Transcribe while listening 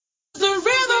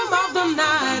of the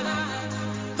night,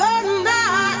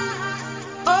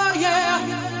 oh yeah,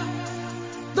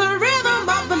 the rhythm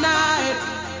of the night.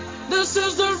 This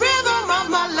is the rhythm of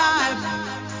my life,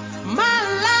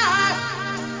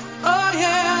 oh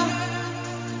yeah,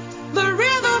 the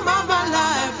rhythm of my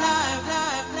life, life,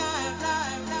 life, life, life,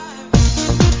 life.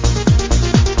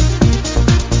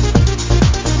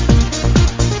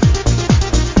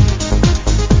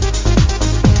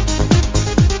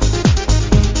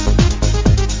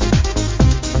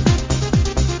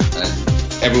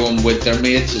 Everyone with their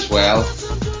mates as well.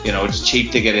 You know, it's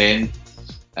cheap to get in.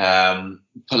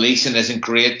 Policing isn't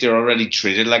great. They're already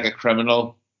treated like a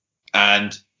criminal.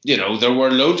 And, you know, there were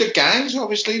loads of gangs,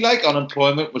 obviously. Like,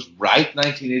 unemployment was right,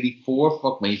 1984.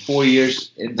 Fuck me, 4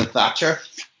 years into Thatcher.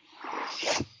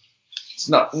 It's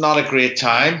not a great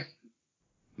time.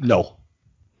 No.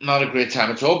 Not a great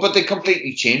time at all. But they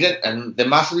completely changed it. And they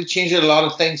massively changed it. A lot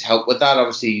of things helped with that.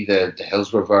 Obviously, the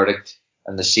Hillsborough verdict.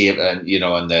 And the save, and you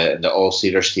know, and the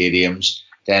all-seater stadiums.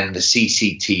 Then the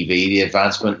CCTV, the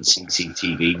advancement in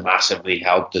CCTV massively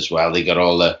helped as well. They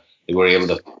were able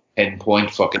to pinpoint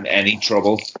fucking any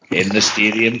trouble in the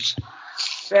stadiums.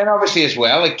 Then obviously as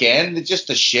well, again, just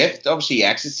the shift. Obviously,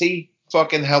 ecstasy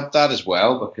fucking helped that as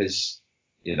well because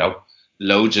you know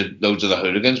loads of the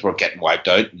hooligans were getting wiped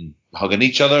out and hugging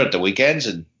each other at the weekends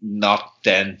and not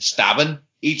then stabbing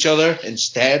each other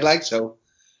instead, like so.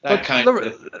 But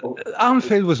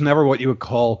Anfield was never what you would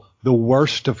call the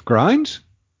worst of grounds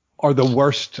or the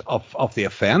worst of the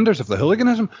offenders, of the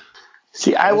hooliganism.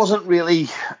 See, I wasn't really,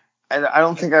 I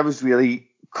don't think I was really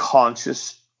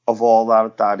conscious of all that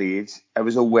at that age. I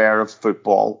was aware of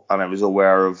football and I was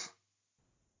aware of,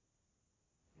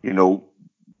 you know,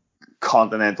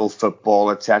 continental football,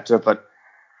 etc. But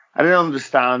I didn't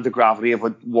understand the gravity of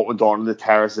what went on in the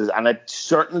terraces. And I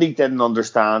certainly didn't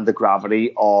understand the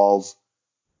gravity of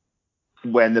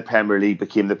when the Premier League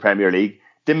became the Premier League.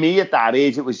 To me at that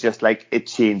age, it was just like it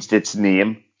changed its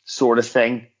name sort of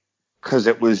thing because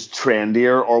it was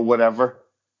trendier or whatever.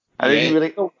 I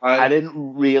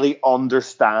didn't really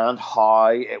understand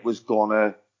how it was going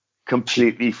to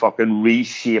completely fucking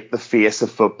reshape the face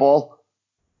of football.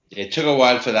 It took a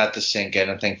while for that to sink in,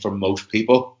 I think, for most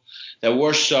people. There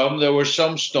were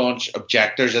some staunch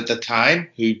objectors at the time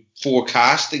who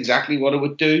forecast exactly what it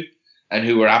would do and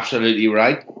who were absolutely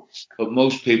right. But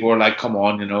most people are like, come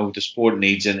on, you know, the sport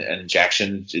needs an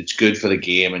injection. It's good for the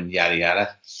game and yada,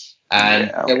 yada. And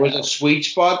there was a sweet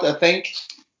spot, I think,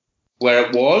 where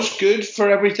it was good for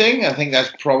everything. I think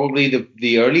that's probably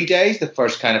the early days, the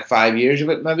first kind of 5 years of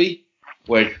it maybe,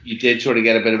 where you did sort of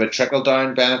get a bit of a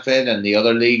trickle-down benefit and the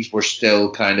other leagues were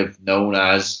still kind of known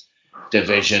as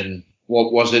Division.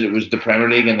 What was it? It was the Premier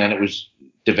League and then it was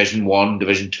Division 1,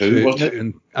 Division 2, wasn't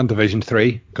it? And Division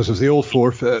 3, because it was the old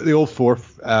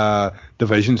fourth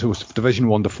divisions. It was Division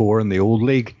 1 to 4 in the old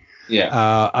league.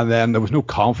 Yeah. And then there was no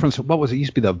conference. What was it? It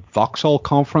used to be the Vauxhall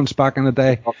Conference back in the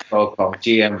day.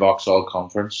 GM Vauxhall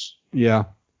Conference. Yeah.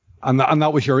 And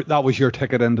that was your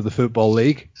ticket into the Football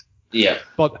League. Yeah.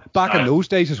 But back in those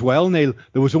days as well, Neil,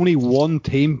 there was only one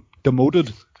team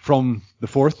demoted from the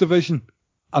 4th division.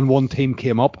 And one team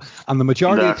came up, and the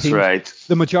majority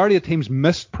of teams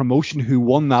missed promotion who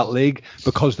won that league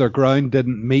because their ground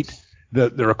didn't meet the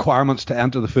requirements to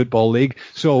enter the Football League.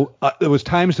 So there was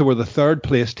times where the third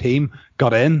place team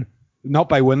got in, not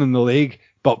by winning the league,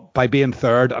 but by being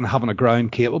third and having a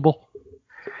ground capable.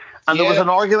 And there was an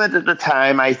argument at the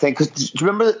time, I think, 'cause do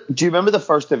you remember the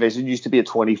first division used to be a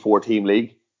 24-team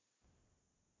league?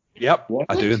 Yep,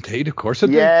 I do indeed. Of course I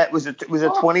do. Yeah, it was a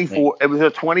 24. It was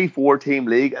a 24-team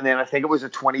league, and then I think it was a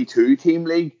 22-team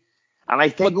league. And I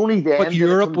think only then. But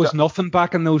Europe was nothing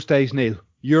back in those days, Neil.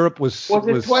 Europe was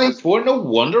it 24? No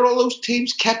wonder all those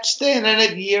teams kept staying in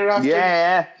it year after.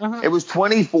 Yeah, It was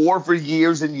 24 for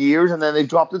years and years, and then they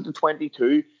dropped it to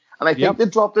 22. And I think they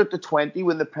dropped it to 20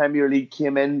 when the Premier League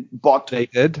came in. But they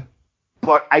did.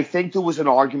 But I think there was an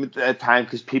argument at the time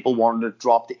because people wanted it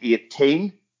dropped to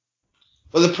 18.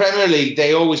 Well, the Premier League,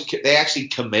 they actually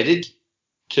committed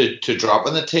to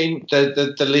dropping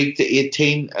the league to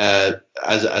 18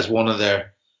 as one of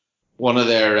their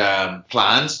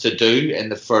plans to do in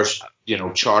the first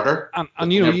charter.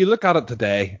 And you look at it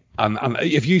today, and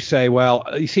if you say, well,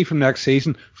 you see from next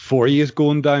season, 4 years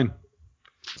going down.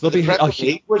 The Premier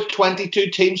League was 22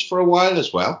 teams for a while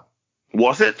as well.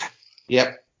 Was it?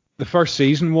 Yep. The first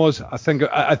season was. I think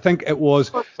it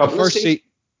was the first season.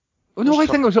 Oh, no, I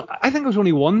think it was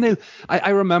only one nil. I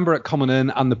remember it coming in,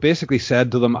 and they basically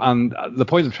said to them, and the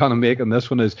point I'm trying to make in this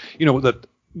one is, that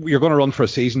you're going to run for a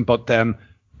season, but then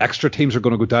extra teams are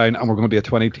going to go down, and we're going to be a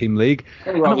 20-team league.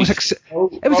 And it was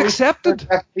accepted.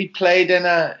 We played in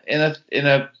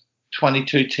a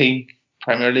 22 team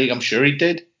Premier League. I'm sure he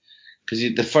did.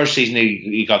 Because the first season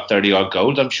he got 30 odd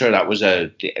goals. I'm sure that was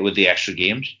with the extra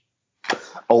games.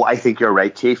 Oh, I think you're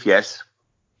right, Chief. Yes.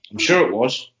 I'm sure it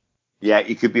was. Yeah,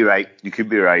 you could be right.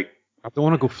 I don't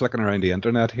want to go flicking around the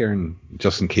internet here,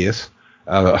 just in case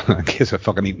I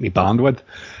fucking eat me bandwidth.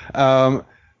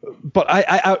 But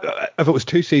I if it was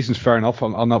 2 seasons, fair enough.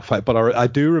 I'll not fight. But I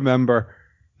do remember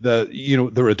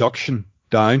the reduction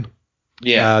down.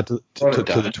 Yeah.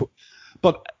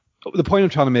 But the point I'm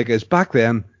trying to make is back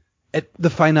then, the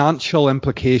financial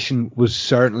implication was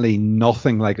certainly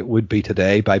nothing like it would be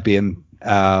today by being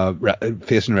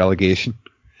facing relegation.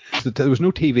 There was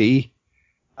no TV.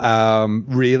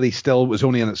 Really, still, it was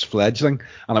only in its fledgling,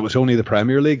 and it was only the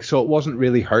Premier League, so it wasn't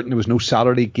really hurting. There was no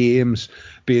Saturday games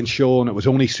being shown. It was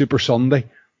only Super Sunday.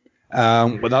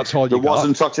 But that's all you got.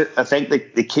 Wasn't such a. I think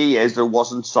the key is there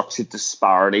wasn't such a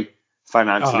disparity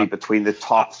financially between the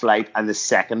top flight and the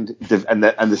second and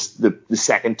the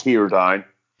second tier down.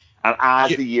 And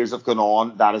as the years have gone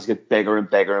on, that has got bigger and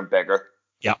bigger and bigger.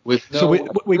 Yeah. So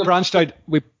we branched out.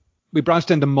 We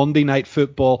branched into Monday Night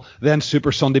Football. Then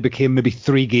Super Sunday became maybe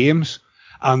 3 games,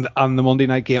 and the Monday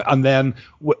night game. And then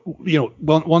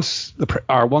once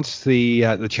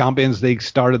the Champions League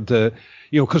started to,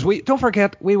 because we don't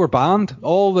forget we were banned.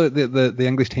 All the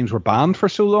English teams were banned for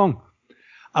so long,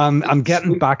 and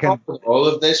getting back in. All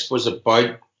of this was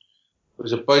about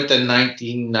the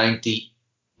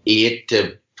 1998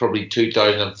 to probably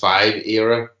 2005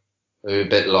 era, a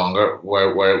bit longer, where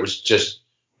it was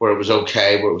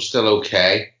okay, where it was still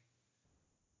okay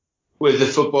with the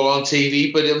football on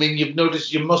TV. But I mean, you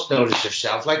must notice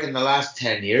yourself, like in the last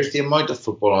 10 years, the amount of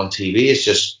football on TV is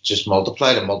just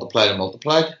multiplied and multiplied and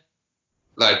multiplied.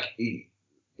 Like, you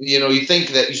think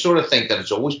that, you sort of think that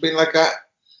it's always been like that.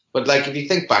 But like, if you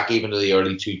think back even to the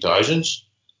early 2000s,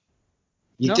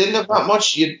 you didn't have that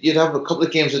much. You'd have a couple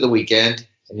of games at the weekend,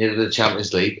 and you'd have the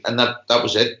Champions League, and that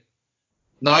was it.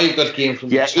 Now you've got games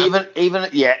from even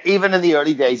in the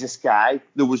early days of Sky,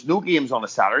 there was no games on a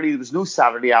Saturday. There was no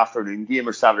Saturday afternoon game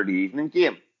or Saturday evening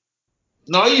game.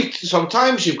 Now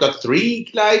sometimes you've got 3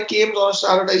 live games on a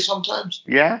Saturday. Sometimes.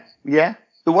 Yeah. There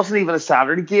wasn't even a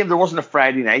Saturday game. There wasn't a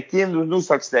Friday night game. There was no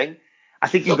such thing. I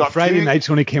think you got Friday nights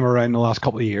only came around in the last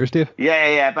couple of years, Dave.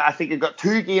 Yeah. But I think you got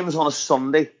 2 games on a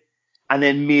Sunday, and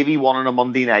then maybe one on a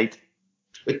Monday night.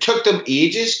 It took them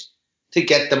ages to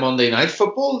get the Monday night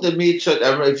football. They made so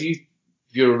if you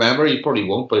remember, you probably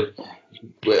won't, but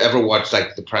ever watched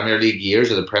like the Premier League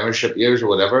years or the Premiership years or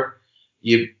whatever,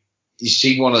 you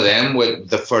see one of them with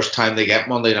the first time they get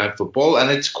Monday night football,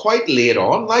 and it's quite late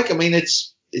on. Like, I mean,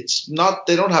 it's not,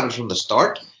 they don't have it from the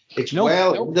start. It's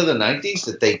into the 90s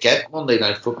that they get Monday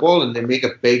night football, and they make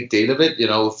a big deal of it.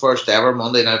 First ever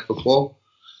Monday night football.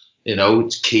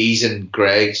 It's Keys and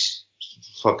Gray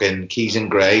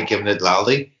giving it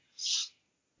loudly.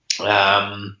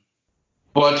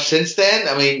 But since then,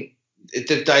 I mean,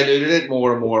 they've diluted it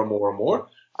more and more and more and more.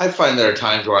 I find there are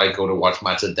times where I go to watch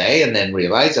match a day and then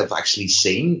realize I've actually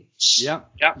seen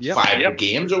 5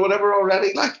 games or whatever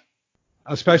already. Like,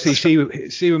 especially see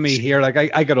with me here, like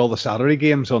I get all the Saturday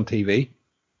games on TV.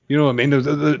 You know what I mean?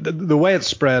 The way it's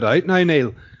spread out now,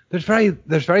 Neil. There's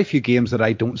very few games that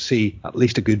I don't see at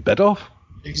least a good bit of.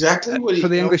 Exactly. For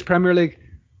the English Premier League.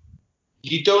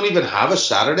 You don't even have a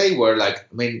Saturday where, like,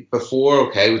 I mean, before,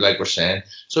 okay, like we're saying,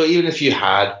 so even if you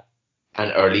had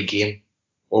an early game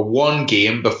or one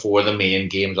game before the main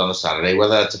games on a Saturday,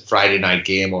 whether that's a Friday night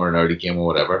game or an early game or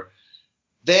whatever,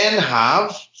 then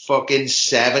have fucking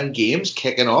 7 games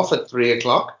kicking off at 3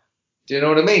 o'clock. Do you know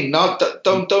what I mean?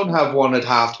 Don't have one at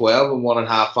 12:30 and one at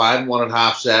 5:30 and one at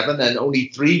 7:30 and only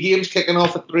 3 games kicking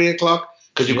off at 3 o'clock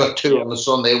because you've got 2 on the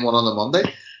Sunday and 1 on the Monday.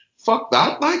 Fuck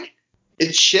that, like.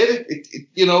 It's shit.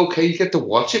 Okay, you get to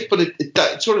watch it, but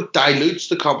it sort of dilutes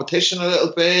the competition a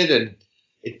little bit, and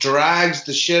it drags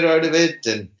the shit out of it,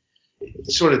 and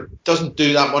it sort of doesn't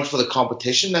do that much for the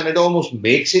competition, and it almost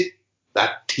makes it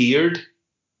that tiered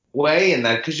way, and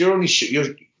that because you're only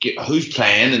who's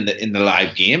playing in the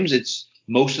live games. It's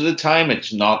most of the time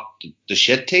it's not the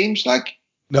shit teams, like.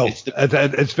 No,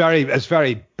 it's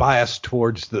very biased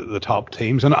towards the top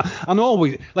teams, and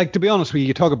always, like, to be honest with you,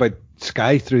 you talk about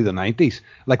Sky through the 90s,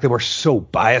 like they were so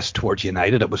biased towards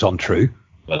United, it was untrue.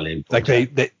 Well, like they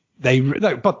but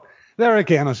there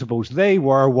again, I suppose they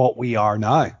were what we are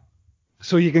now,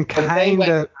 so you can kind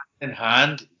of in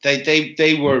hand.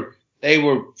 They were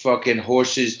fucking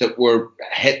horses that were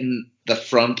hitting the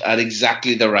front at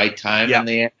exactly the right time, and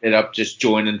they ended up just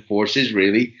joining forces,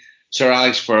 really. Sir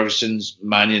Alex Ferguson's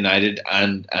Man United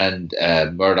and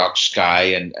Murdoch's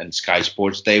Sky and Sky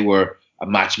Sports, they were a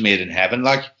match made in heaven.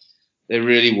 Like, They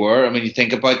really were. I mean, you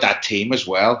think about that team as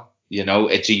well. You know,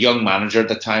 it's a young manager at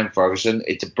the time, Ferguson.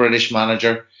 It's a British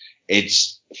manager.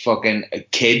 It's fucking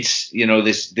kids. You know,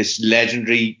 this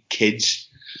legendary kids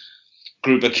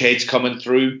group of kids coming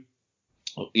through.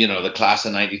 You know, the class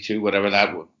of '92, whatever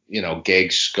that. You know,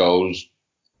 Giggs, Scholes,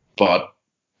 Butt,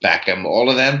 Beckham, all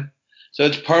of them. So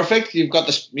it's perfect. You've got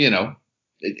this. You know,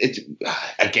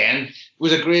 it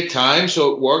was a great time.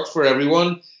 So it worked for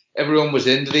everyone. Everyone was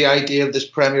into the idea of this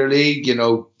Premier League, you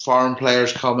know, foreign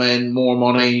players come in, more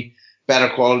money,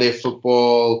 better quality of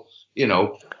football, you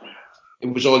know.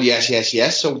 It was all yes, yes,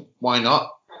 yes, so why not?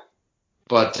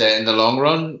 But in the long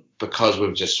run, because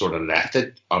we've just sort of left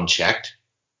it unchecked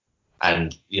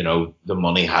and, you know, the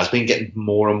money has been getting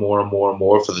more and more and more and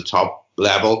more for the top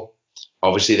level.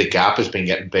 Obviously, the gap has been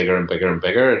getting bigger and bigger and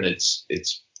bigger, and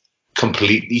it's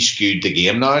completely skewed the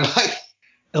game now.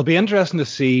 It'll be interesting to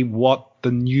see what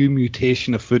the new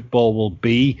mutation of football will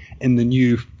be in the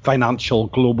new financial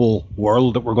global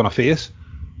world that we're going to face.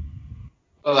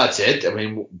 Well, that's it. I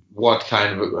mean,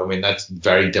 that's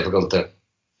very difficult to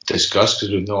discuss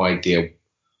because we've no idea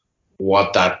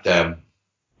what that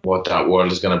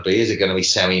world is going to be. Is it going to be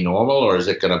semi-normal or is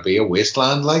it going to be a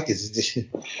wasteland? Like, is it,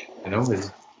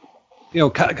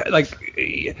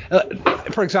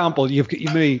 for example, you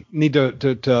may need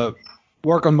to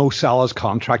work on Mo Salah's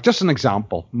contract. Just an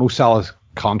example. Mo Salah's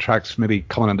contract's maybe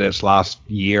coming into its last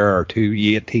year or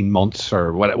 18 months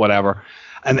or whatever.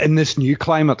 And in this new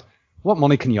climate, what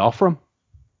money can you offer him?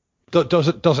 Does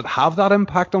it have that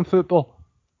impact on football?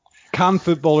 Can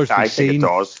footballers be seen? I think it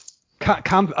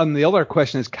does. And the other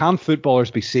question is, can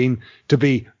footballers be seen to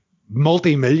be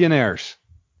multi-millionaires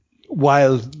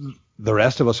while the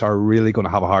rest of us are really going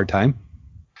to have a hard time?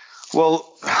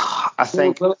 Well, I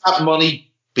think... Will that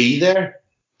money be there?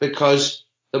 Because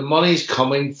the money's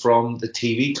coming from the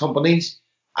TV companies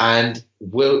and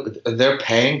they're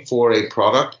paying for a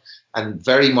product, and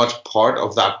very much part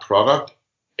of that product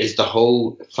is the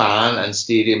whole fan and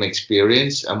stadium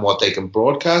experience and what they can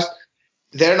broadcast.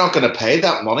 They're not going to pay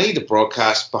that money to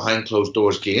broadcast behind closed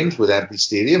doors games with empty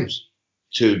stadiums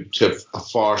to a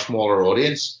far smaller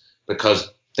audience because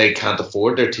they can't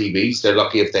afford their TVs. They're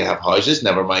lucky if they have houses,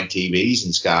 never mind TVs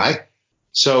and Sky.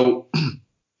 So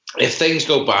if things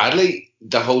go badly,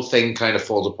 the whole thing kind of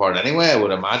falls apart anyway, I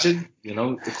would imagine. You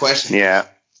know, the question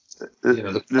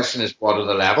the question is, what are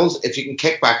the levels? If you can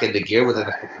kick back into gear within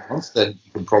a couple of months, then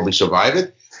you can probably survive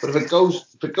it. But if it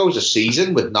goes a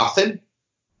season with nothing,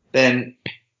 then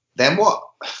what?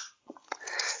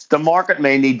 The market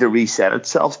may need to reset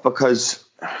itself because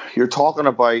you're talking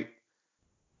about,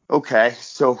 okay,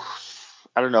 so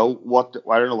I don't know what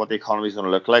the economy is going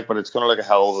to look like, but it's going to look a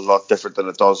hell of a lot different than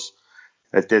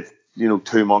it did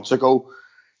 2 months ago.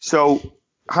 So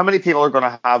how many people are going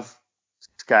to have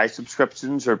Sky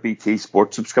subscriptions or BT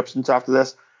Sports subscriptions after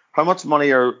this? How much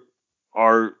money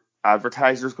are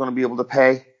advertisers going to be able to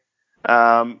pay?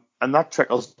 And that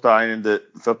trickles down into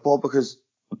football because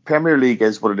the Premier League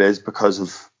is what it is because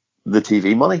of the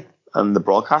TV money and the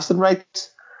broadcasting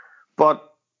rights. But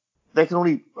they can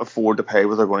only afford to pay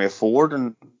what they're going to afford.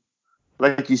 And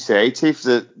like you say, Chief,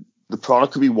 the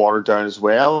product could be watered down as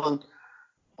well. And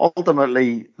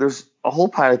ultimately, there's a whole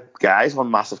pile of guys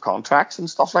on massive contracts and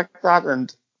stuff like that.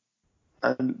 And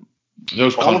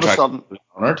those all of a contracts sudden, will be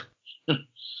honoured.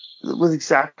 With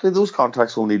exactly those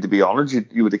contracts will need to be honoured,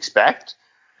 you would expect.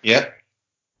 Yeah.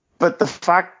 But the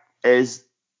fact is,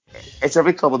 it's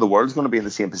every club in the world is going to be in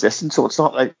the same position. So it's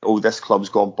not like, this club's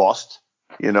gone bust,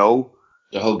 The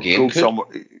whole game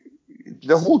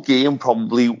the whole game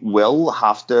probably will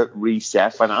have to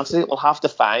reset financially. It will have to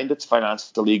find its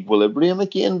financial equilibrium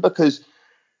again because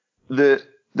the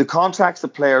contracts the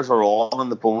players are on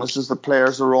and the bonuses the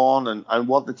players are on and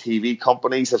what the TV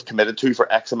companies have committed to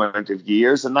for X amount of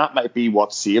years, and that might be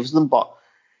what saves them. But,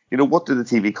 what do the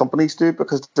TV companies do?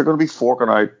 Because they're going to be forking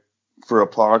out for a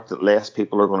product that less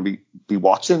people are going to be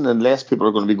watching and less people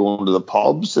are going to be going to the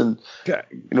pubs. And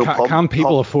can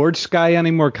people afford Sky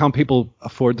anymore? Can people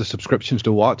afford the subscriptions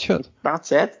to watch it?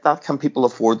 That's it. That can people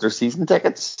afford their season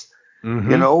tickets?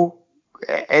 Mm-hmm.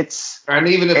 And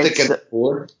even if they can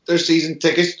afford their season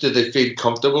tickets, do they feel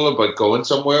comfortable about going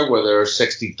somewhere where there are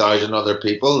 60,000 other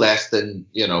people less than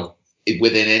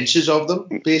within inches of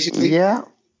them, basically? Yeah,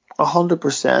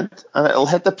 100%. And it'll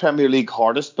hit the Premier League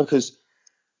hardest because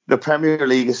the Premier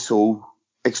League is so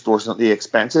extorsively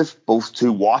expensive, both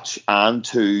to watch and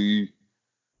to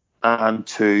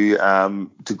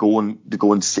go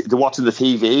and see, to watch on the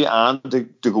TV and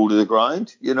to go to the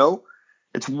ground.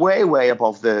 It's way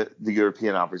above the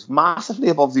European average, massively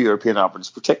above the European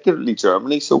average, particularly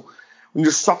Germany. So when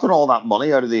you're sucking all that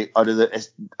money out of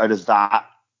that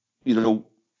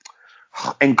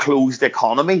enclosed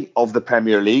economy of the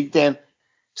Premier League, then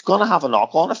it's going to have a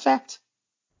knock-on effect.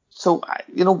 So,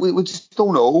 we just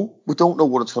don't know. We don't know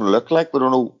what it's going to look like. We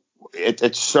don't know.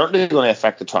 It's certainly going to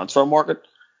affect the transfer market.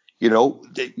 You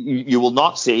will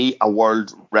not see a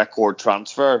world record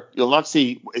transfer. You'll not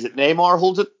see, is it Neymar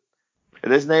holds it?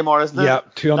 It is Neymar, isn't it? Yeah,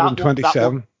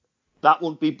 227. That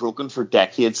won't be broken for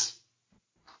decades.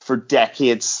 For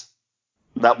decades,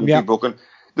 that won't be broken.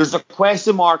 There's a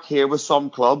question mark here with some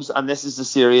clubs, and this is a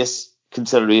serious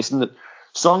consideration, that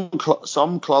some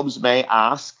clubs may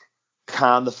ask,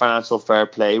 can the financial fair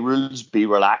play rules be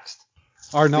relaxed?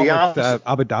 Or not with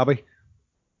Abu Dhabi?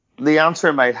 The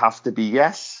answer might have to be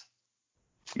yes.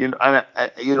 And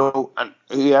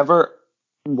whoever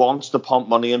wants to pump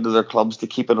money into their clubs to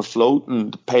keep it afloat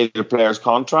and to pay their players'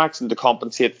 contracts and to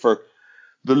compensate for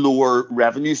the lower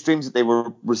revenue streams that they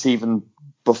were receiving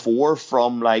before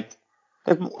from like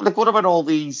what about all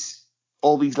these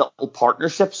little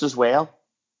partnerships as well?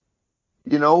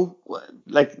 Dunkin'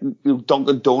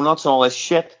 Donuts and all this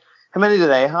shit. How many do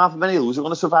they have? How many of those are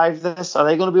going to survive this? Are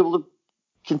they going to be able to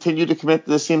continue to commit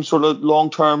to the same sort of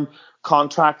long-term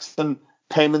contracts and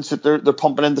payments that they're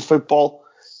pumping into football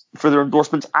for their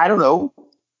endorsements? I don't know.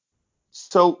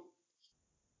 So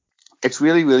it's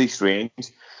really, really strange.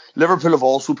 Liverpool have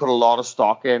also put a lot of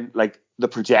stock in, like, the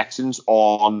projections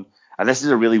on, and this is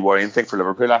a really worrying thing for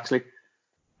Liverpool, actually.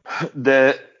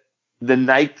 The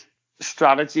Nike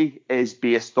strategy is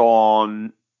based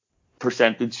on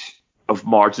percentage of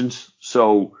margins.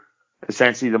 So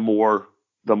essentially, the more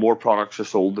products are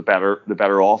sold, the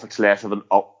better off. It's less of an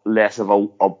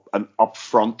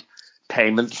upfront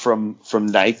payment from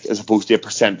Nike as opposed to a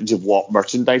percentage of what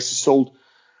merchandise is sold.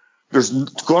 There's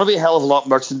going to be a hell of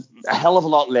a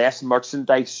lot less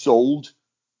merchandise sold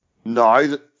now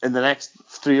in the next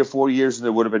 3 or 4 years than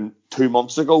there would have been 2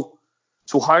 months ago.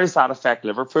 So how does that affect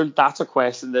Liverpool? That's a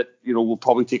question that will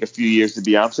probably take a few years to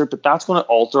be answered, but that's going to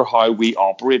alter how we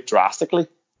operate drastically.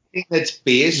 Anything that's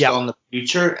based on the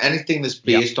future, anything that's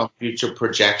based on future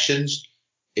projections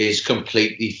is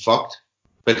completely fucked,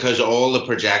 because all the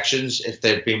projections, if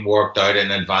they've been worked out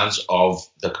in advance of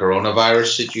the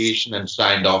coronavirus situation and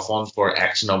signed off on for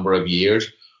X number of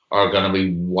years, are going to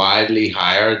be wildly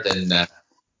higher than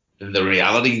the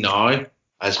reality now,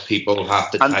 as people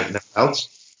have to tighten their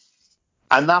belts.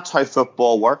 And that's how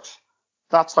football works.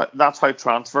 That's how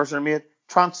transfers are made.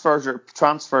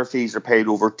 Transfer fees are paid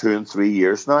over 2 and 3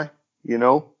 years now.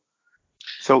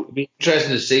 So it'll be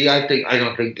interesting to see. I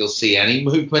don't think you'll see any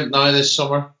movement now this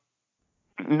summer.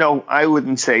 No, I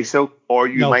wouldn't say so. Or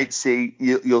might see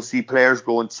you'll see players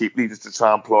going cheaply just to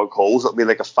try and plug holes. It'll be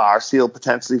like a fire sale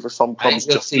potentially for some clubs.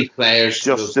 You'll see players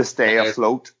just to stay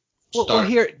afloat. Well,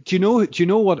 here, do you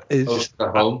know what is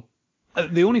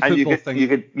the only football thing?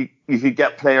 You could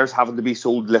get players having to be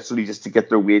sold literally just to get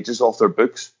their wages off their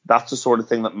books. That's the sort of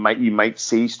thing that you might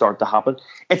see start to happen.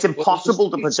 It's impossible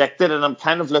to predict it, and I'm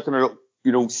kind of looking at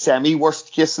semi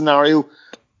worst case scenario.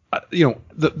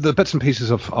 The bits and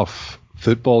pieces of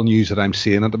football news that I'm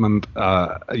seeing at the moment,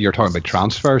 you're talking about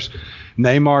transfers.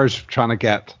 Neymar's trying to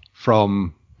get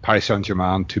from Paris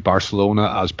Saint-Germain to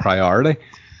Barcelona as priority,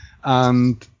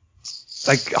 and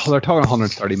they're talking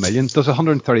 130 million. Does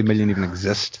 130 million even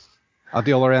exist at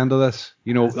the other end of this?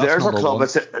 There's a club.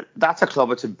 That's a club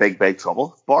that's in big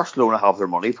trouble. Barcelona have their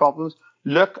money problems.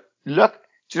 Look. Do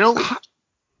you know?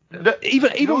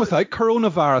 Even without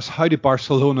coronavirus, how did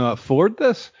Barcelona afford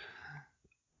this?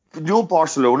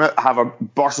 Barcelona have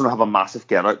a massive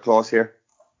get-out clause here.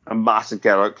 A massive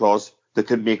get-out clause that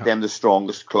could make them the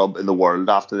strongest club in the world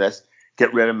after this.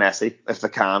 Get rid of Messi if they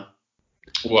can.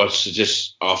 What's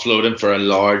just offload him for a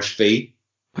large fee?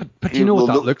 But you know what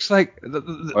that looks like?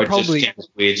 Or probably just get his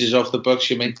wages off the books,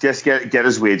 you mean? Just get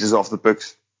his wages off the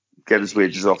books. Get his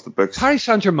wages off the books. Paris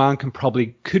Saint-Germain could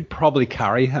probably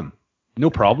carry him. No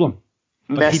problem.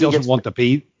 But Messi he doesn't want to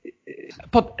be.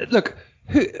 But look,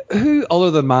 who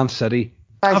other than Man City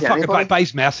buys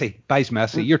Messi? Buys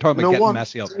Messi. You're talking about getting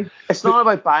Messi up. It's not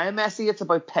about buying Messi. It's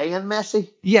about paying Messi.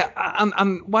 Yeah,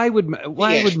 and why would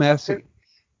Messi?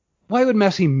 Why would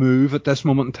Messi move at this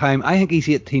moment in time? I think he's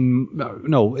 18.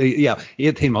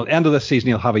 18 months. End of this season,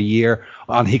 he'll have a year,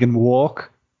 and he can walk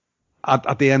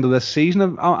at the end of this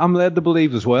season. I'm led to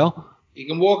believe as well. He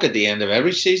can walk at the end of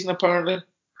every season, apparently.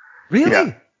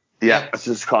 Really? Yeah, it's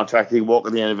his contract. He can walk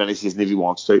at the end of any season if he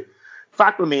wants to.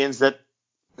 Fact remains that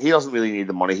he doesn't really need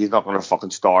the money. He's not going to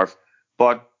fucking starve.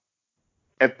 But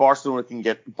if Barcelona,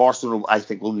 I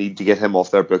think, will need to get him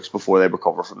off their books before they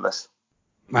recover from this.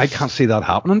 I can't see that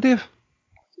happening, Dave.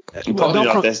 Probably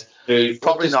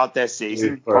not this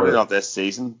season.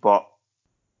 But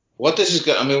what this is,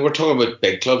 I mean, we're talking about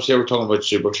big clubs here. We're talking about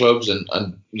super clubs, and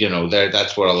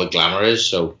that's where all the glamour is.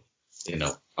 So,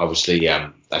 obviously,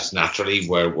 that's naturally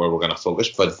where we're going to focus.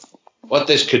 But what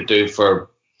this could do for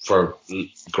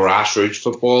grassroots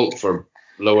football, for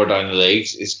lower down the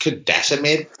leagues, is could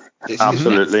decimate.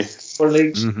 Absolutely. For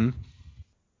leagues. Mm-hmm.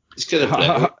 It's going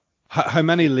to how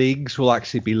many leagues will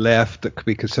actually be left that could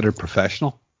be considered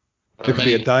professional? There could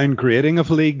be a downgrading of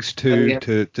leagues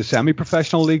to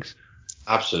semi-professional leagues.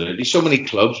 Absolutely. So many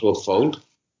clubs will fold.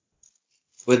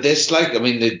 With this,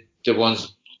 the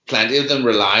ones, plenty of them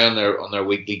rely on their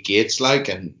weekly gates,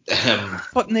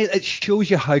 But Neil, it shows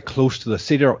you how close to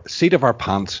the seat of our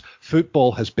pants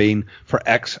football has been for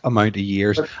X amount of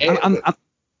years.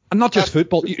 And not just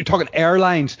football, you're talking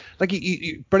airlines, like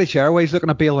you, British Airways looking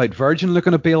to bail out, Virgin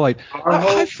looking to bail out.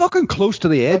 How fucking close to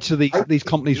the edge do these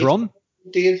companies run?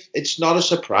 Dave, it's not a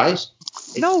surprise.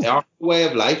 Our way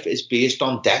of life is based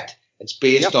on debt. It's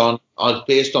based on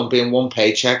being one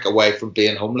paycheck away from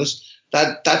being homeless.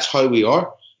 That's how we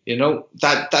are.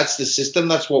 That's the system.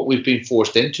 That's what we've been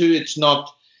forced into. It's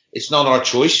not our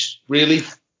choice, really.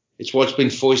 It's what's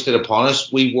been foisted upon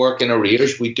us. We work in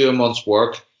arrears. We do a month's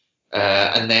work.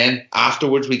 And then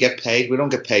afterwards we get paid. We don't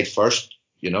get paid first,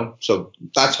 So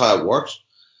that's how it works.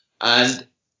 And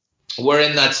we're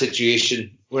in that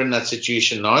situation. We're in that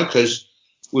situation now because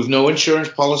we've no insurance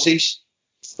policies.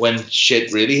 When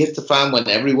shit really hits the fan, when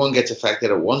everyone gets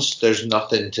affected at once, there's no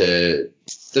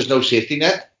safety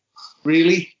net,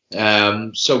 really.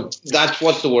 So that's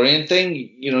what's the worrying thing.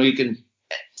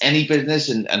 Any business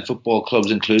and football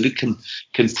clubs included can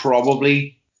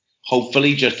probably,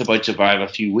 hopefully, just about survive a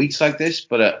few weeks like this,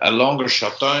 but a longer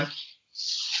shutdown,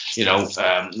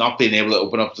 not being able to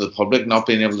open up to the public, not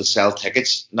being able to sell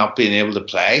tickets, not being able to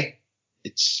play,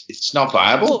 it's not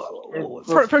viable. Well,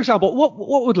 for example, what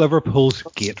would Liverpool's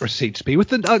gate receipts be with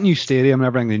that new stadium and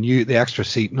everything, the extra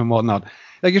seating and whatnot?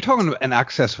 Like, you're talking in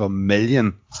excess of $1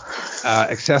 million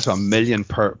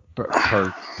per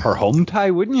home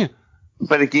tie, wouldn't you?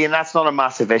 But again, that's not a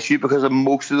massive issue because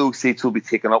most of those seats will be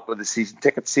taken up with the season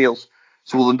ticket sales.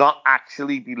 So we'll not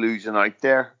actually be losing out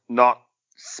there, not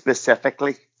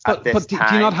specifically at this time. But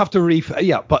do you not have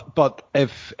to but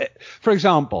if, for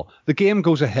example, the game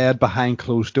goes ahead behind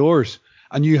closed doors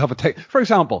and you have a ticket. For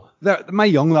example, my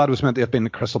young lad was meant to have been in the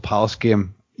Crystal Palace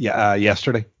game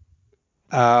yesterday.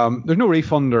 There's no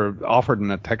refund or offered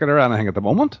in a ticket or anything at the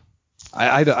moment.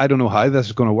 I don't know how this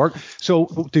is going to work.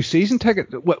 So do season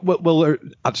tickets, will there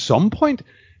at some point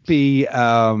be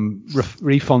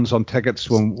refunds on tickets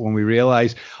when we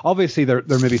realise? Obviously, they're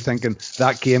maybe thinking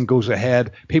that game goes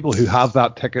ahead. People who have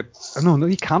that ticket, no,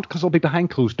 you can't because they'll be behind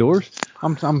closed doors.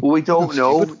 We don't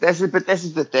know. This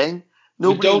is the thing.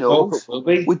 Nobody knows.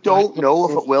 We don't know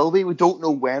if it will be. We don't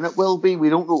know when it will be. We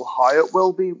don't know how it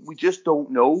will be. We just don't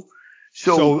know.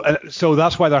 So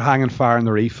that's why they're hanging fire in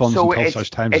the refunds until such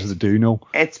times as they do know.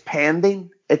 It's pending.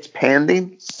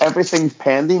 Everything's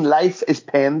pending. Life is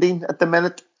pending at the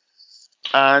minute.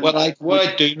 And what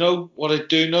I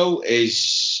do know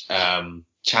is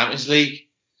Champions League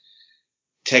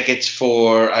tickets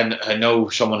for. I know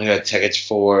someone who had tickets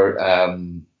for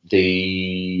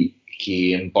the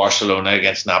game Barcelona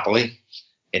against Napoli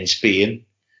in Spain,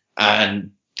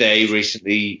 and they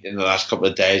recently, in the last couple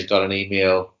of days, got an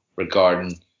email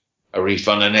regarding a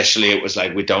refund. Initially, it was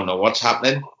like, we don't know what's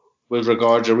happening with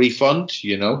regards to refund,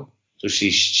 So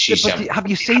have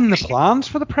you seen the plans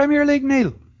for the Premier League,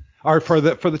 Neil, or for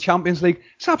the Champions League?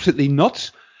 It's absolutely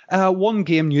nuts. One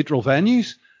game neutral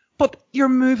venues, but you're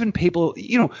moving people.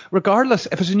 Regardless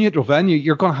if it's a neutral venue,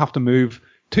 you're going to have to move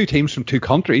two teams from two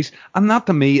countries, and that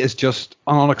to me is just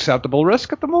an unacceptable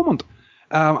risk at the moment,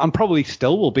 and probably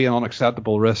still will be an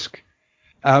unacceptable risk.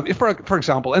 If, for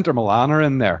example, Inter Milan are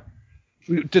in there,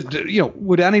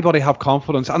 would anybody have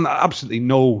confidence? And absolutely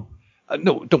no,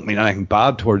 don't mean anything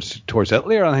bad towards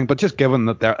Italy or anything, but just given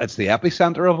that it's the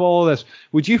epicenter of all of this,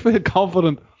 would you feel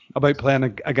confident about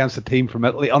playing against a team from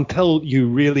Italy until you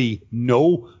really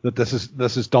know that this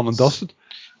is done and dusted?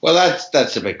 Well,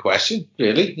 that's a big question,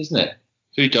 really, isn't it?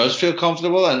 Who does feel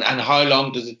comfortable, and how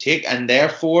long does it take? And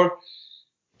therefore,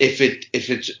 if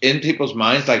it's in people's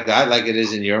minds like that, like it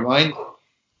is in your mind,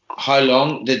 how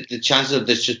long? The chances of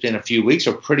this just being a few weeks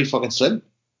are pretty fucking slim.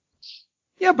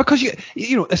 Yeah, because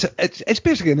it's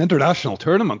basically an international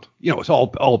tournament. It's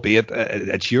albeit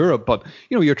it's Europe, but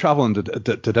you're traveling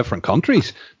to different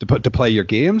countries to play your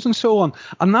games and so on.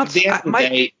 And that's at the end of the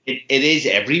day, it is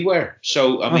everywhere.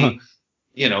 So I mean,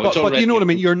 but you know what I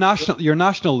mean. Your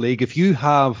national league. If you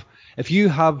have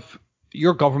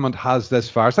your government has this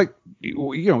virus, like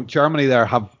Germany there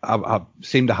have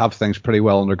seem to have things pretty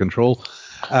well under control,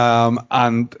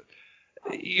 and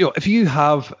if you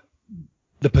have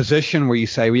the position where you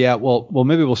say, yeah, well,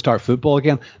 maybe we'll start football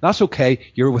again, that's okay.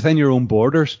 You're within your own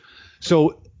borders.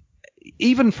 So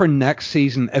even for next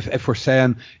season, if we're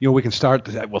saying, we can start,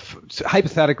 well,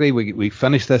 hypothetically, we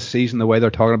finish this season the way they're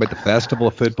talking about the festival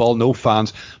of football, no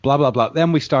fans, blah, blah, blah.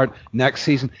 Then we start next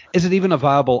season. Is it even a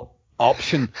viable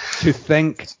option to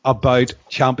think about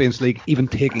Champions League even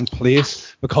taking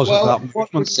place because of that movement?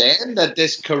 What we're saying, that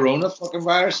this corona fucking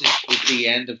virus is the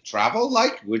end of travel,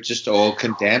 like we're just all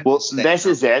condemned. Well, this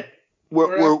is it.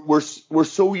 We're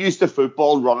so used to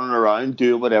football running around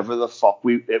doing whatever the fuck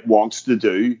it wants to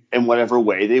do in whatever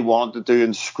way they want to do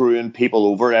and screwing people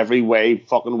over every way,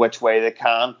 fucking which way they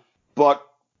can. But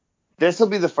this will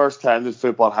be the first time that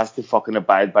football has to fucking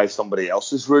abide by somebody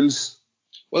else's rules.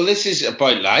 Well, this is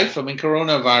about life. I mean,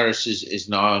 coronavirus is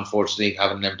now unfortunately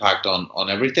having an impact on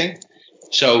everything.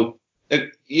 So,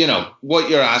 what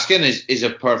you're asking is a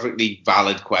perfectly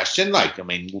valid question. Like, I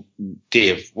mean,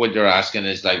 Dave, what you're asking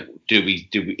is like,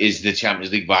 is the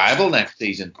Champions League viable next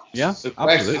season? Yeah,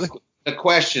 absolutely. The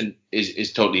question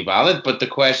is totally valid, but the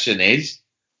question is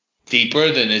deeper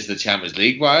than is the Champions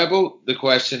League viable. The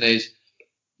question is,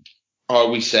 are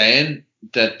we saying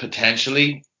that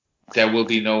potentially there will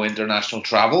be no international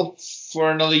travel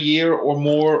for another year or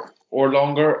more or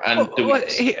longer? And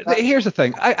here's the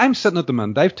thing. I'm sitting at the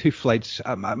moment. I have 2 flights.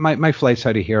 My flight's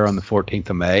out of here on the 14th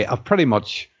of May. I've pretty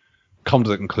much come to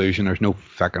the conclusion there's no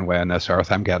fucking way on this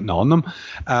earth I'm getting on them.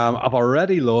 I've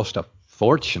already lost a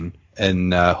fortune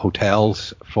in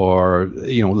hotels for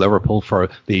Liverpool for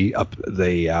the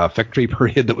victory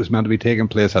parade that was meant to be taking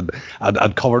place.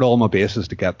 I'd covered all my bases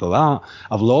to get to that.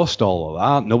 I've lost all of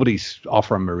that. Nobody's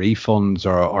offering me refunds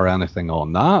or anything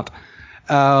on that.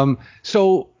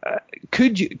 So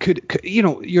could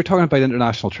you're talking about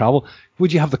international travel.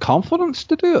 Would you have the confidence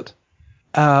to do it?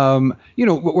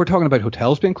 We're talking about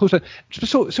hotels being closed.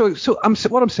 So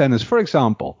what I'm saying is, for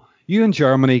example, you in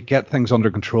Germany get things under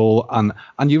control and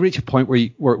you reach a point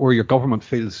where your government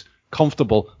feels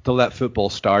comfortable to let football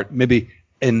start, maybe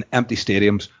in empty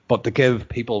stadiums, but to give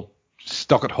people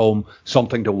stuck at home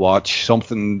something to watch,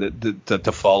 something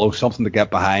to follow, something to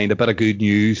get behind, a bit of good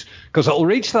news, because it'll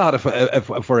reach that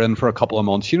if we're in for a couple of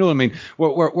months. You know what I mean?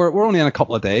 We're only in a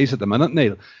couple of days at the minute,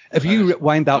 Neil. If you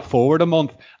wind that forward a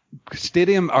month,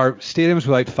 stadiums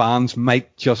without fans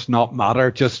might just not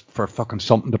matter, just for fucking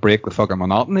something to break the fucking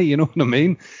monotony, you know what I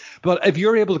mean? But if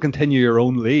you're able to continue your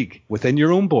own league within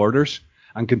your own borders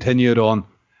and continue it on,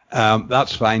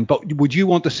 that's fine. But would you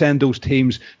want to send those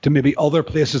teams to maybe other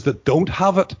places that don't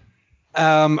have it,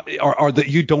 or that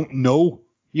you don't know?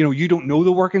 You don't know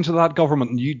the workings of that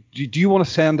government. And do you want to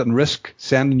send and risk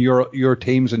sending your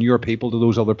teams and your people to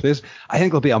those other places? I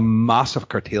think there'll be a massive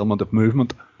curtailment of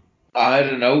movement. I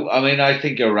don't know. I mean, I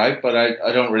think you're right, but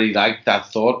I don't really like that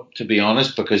thought, to be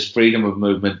honest, because freedom of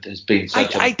movement has been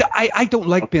such I don't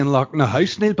like being locked in a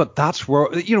house, Neil, but that's where,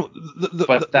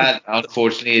 that,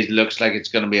 unfortunately, looks like it's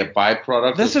going to be a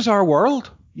byproduct. This is our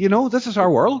world. This is our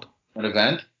world. An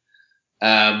event.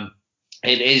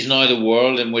 It is now the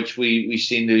world in which we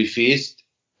seem to be faced,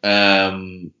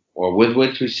 or with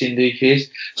which we seem to be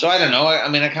faced. So I don't know. I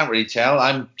mean, I can't really tell.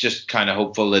 I'm just kind of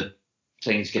hopeful that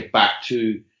things get back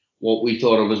to what we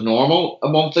thought of as normal a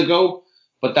month ago,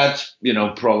 but that's,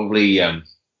 probably a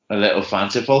little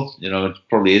fanciful. It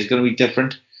probably is going to be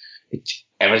different.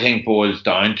 Everything boils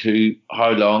down to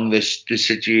how long this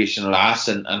situation lasts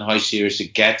and how serious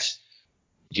it gets.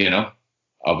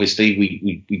 Obviously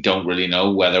we don't really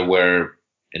know whether we're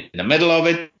in the middle of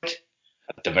it,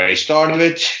 at the very start of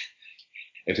it,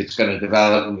 if it's going to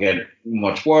develop and get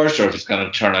much worse, or if it's going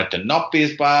to turn out to not be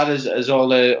as bad as a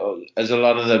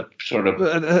lot of the sort of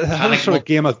panic. Sort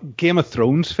of Game of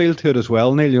Thrones feel to it as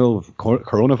well, Neil.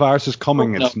 Coronavirus is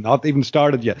coming. It's not even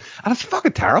started yet, and it's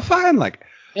fucking terrifying.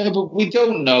 Yeah, but we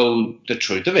don't know the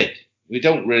truth of it. We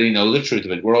don't really know the truth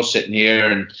of it. We're all sitting here,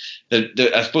 and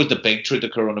I suppose the big truth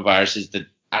of coronavirus is that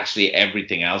actually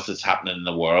everything else that's happening in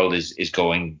the world is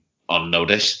going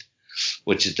unnoticed,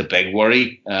 which is the big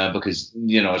worry, because,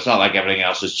 it's not like everything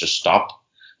else has just stopped.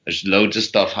 There's loads of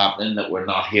stuff happening that we're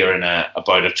not hearing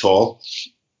about at all.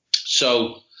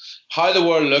 So how the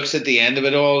world looks at the end of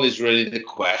it all is really the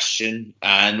question,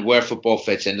 and where football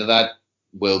fits into that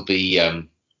will be...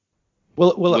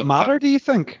 Will it matter, do you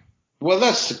think? Well,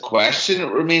 that's the question.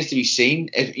 It remains to be seen.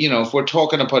 If we're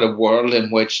talking about a world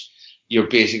in which you're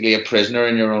basically a prisoner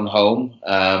in your own home,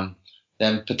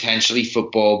 then potentially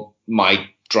football might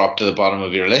drop to the bottom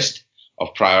of your list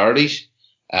of priorities.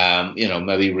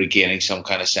 Maybe regaining some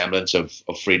kind of semblance of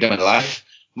freedom in life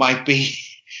might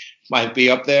be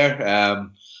up there.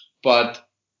 But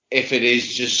if it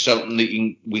is just something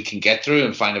that we can get through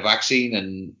and find a vaccine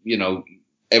and,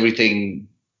 everything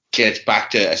gets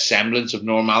back to a semblance of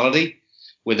normality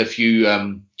with a few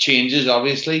changes,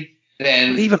 obviously,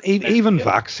 then... Even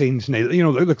vaccines,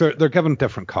 Neil, look, they're given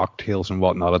different cocktails and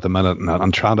whatnot at the minute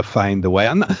and trying to find the way.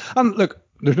 And look,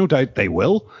 there's no doubt they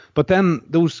will, but then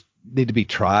those need to be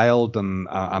trialed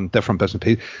and different bits and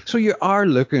pieces. So you are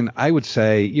looking, I would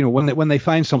say, when they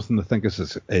find something they think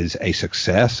is a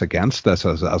success against this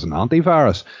as an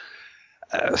antivirus,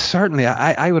 certainly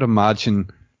I would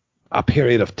imagine a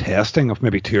period of testing of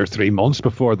maybe 2 or 3 months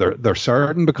before they're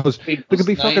certain, because they could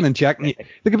be fucking injecting you.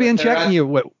 They could be injecting you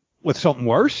with something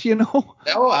worse,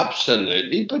 Oh,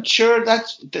 absolutely. But sure,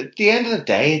 that's at the end of the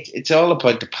day, it's all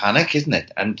about the panic, isn't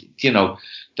it? And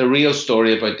the real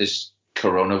story about this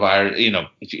coronavirus,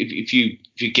 if you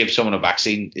give someone a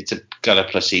vaccine, it's got a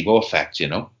placebo effect,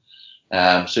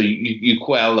 so you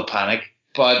quell the panic.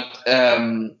 But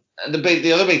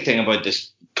the other big thing about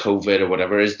this COVID or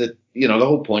whatever is that the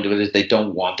whole point of it is they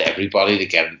don't want everybody to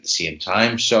get it at the same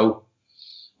time. So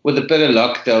with a bit of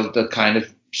luck, they'll kind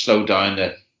of slow down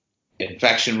the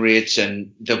infection rates,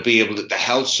 and they'll be able to. The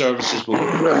health services will,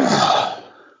 But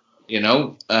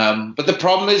the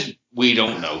problem is, we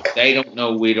don't know. They don't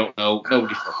know. We don't know.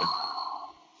 Nobody fucking knows.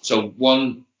 So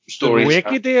one story.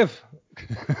 Wakey, Dave.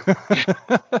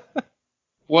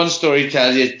 One story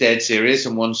tells you it's dead serious,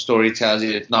 and one story tells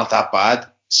you it's not that bad.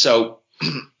 So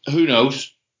who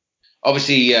knows?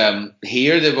 Obviously, in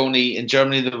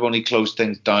Germany they've only closed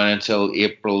things down until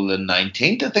April the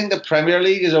 19th. I think the Premier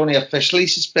League is only officially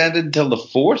suspended until the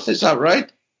 4th. Is that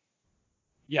right?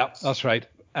 Yeah, that's right.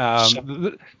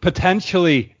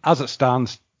 Potentially, as it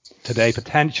stands today,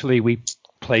 we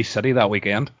play City that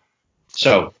weekend.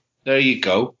 So there you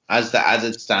go. As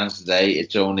it stands today,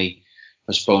 it's only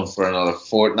postponed for another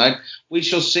fortnight. We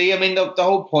shall see. I mean, the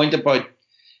whole point about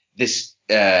this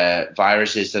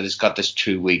virus is that it's got this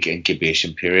 2-week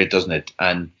incubation period, doesn't it?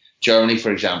 And Germany, for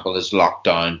example, is locked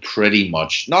down pretty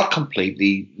much, not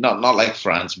completely, not like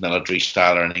France, military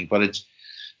style or anything, but it's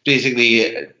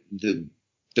basically the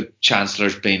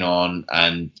Chancellor's been on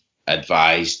and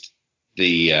advised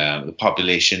the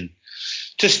population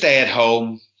to stay at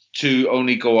home, to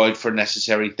only go out for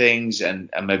necessary things and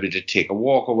maybe to take a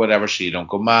walk or whatever so you don't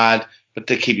go mad, but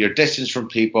to keep your distance from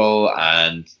people,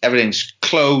 and everything's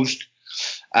closed,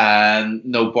 and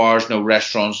no bars, no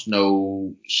restaurants,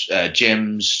 no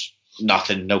gyms,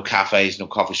 nothing, no cafes, no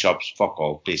coffee shops, fuck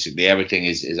all. Basically everything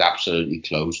is absolutely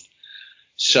closed.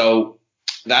 So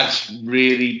that's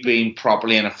really been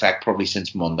properly in effect probably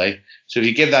since Monday. So if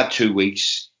you give that 2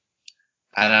 weeks,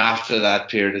 and after that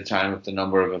period of time, if the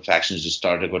number of infections has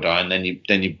started to go down, then you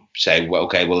say, well,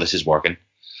 okay, well, this is working.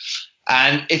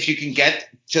 And if you can get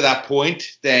to that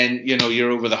point, then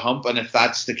you're over the hump. And if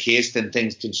that's the case, then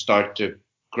things can start to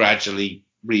gradually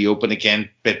reopen again,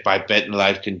 bit by bit, and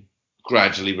life can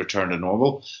gradually return to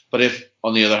normal. But if,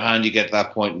 on the other hand, you get to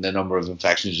that point and the number of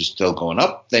infections is still going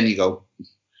up, then you're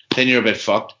a bit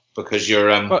fucked, because you're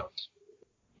I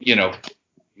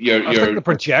think the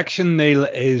projection, Neil,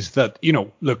 is that,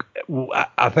 look,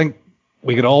 I think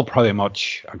we could all pretty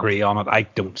much agree on it. I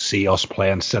don't see us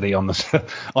playing City on the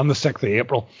 6th of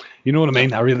April. You know what I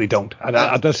mean? I really don't.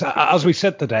 As we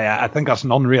sit today, I think that's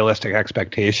an unrealistic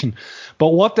expectation. But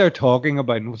what they're talking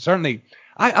about, and certainly,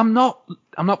 I'm not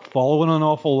following an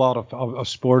awful lot of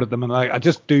sport at the minute. I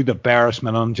just do the barest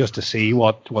minimum just to see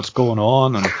what's going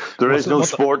on. And there is no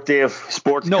sport, Dave.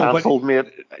 Sport's cancelled, mate.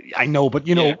 I know, but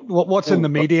what's in the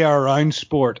media around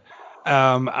sport,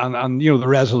 and the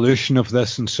resolution of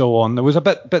this and so on. There was a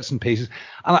bits and pieces,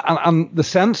 and the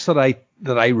sense that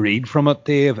I read from it,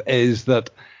 Dave, is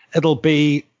that it'll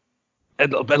be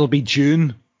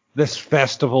June. This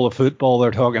festival of football they're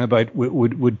talking about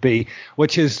would be,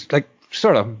 which is like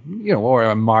sort of, or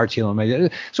in March,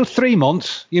 so 3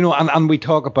 months, and we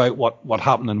talk about what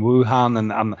happened in Wuhan,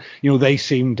 and they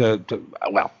seem to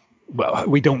well,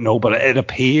 we don't know, but it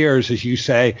appears, as you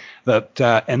say,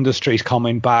 that industry's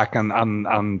coming back,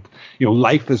 and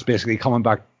life is basically coming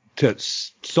back to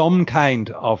some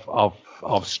kind of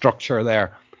structure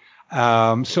there.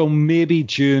 So maybe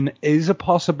June is a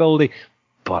possibility,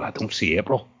 but I don't see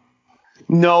April.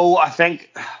 No, I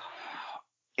think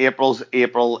April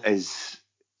is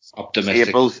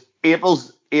optimistic.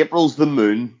 April's the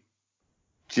moon.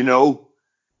 Do you know?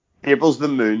 April's the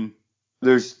moon.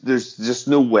 There's just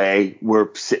no way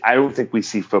I don't think we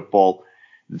see football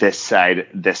this side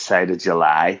of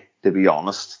July, to be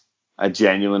honest. I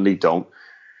genuinely don't.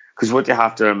 Because what you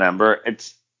have to remember,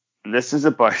 this is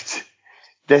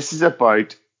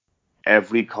about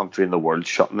every country in the world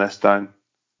shutting this down.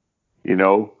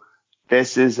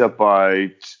 This is about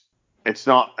it's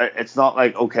not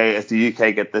like, okay, if the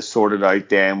UK get this sorted out,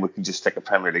 then we can just stick a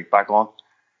Premier League back on.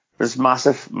 There's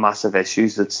massive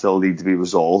issues that still need to be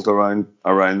resolved around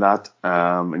that.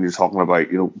 And you're talking about,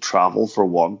 travel for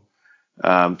one.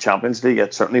 Champions League,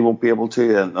 it certainly won't be able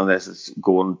to unless it's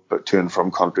going to and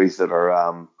from countries that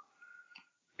are,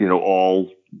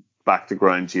 all back to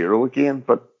ground zero again.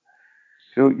 But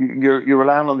you're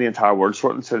relying on the entire world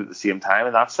sorting out at the same time,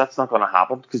 and that's not going to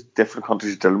happen because different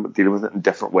countries are dealing with it in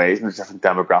different ways and there's different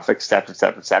demographics, et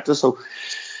cetera. So,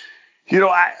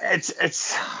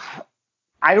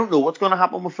 I don't know what's going to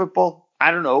happen with football.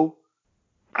 I don't know.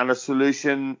 And a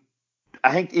solution,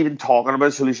 I think even talking about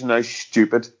a solution now is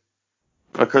stupid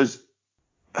because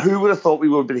who would have thought we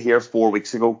would have been here 4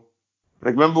 weeks ago?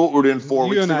 Like, remember what we were doing 4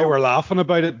 weeks ago? You and I were laughing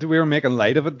about it. We were making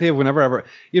light of it, Dave. Whenever ever,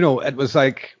 it was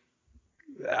like,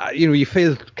 you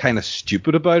feel kind of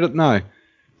stupid about it now.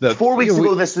 4 weeks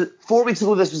ago, this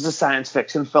was a science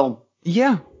fiction film.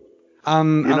 Yeah.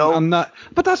 And that,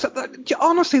 but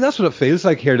honestly, that's what it feels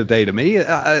like here today to me.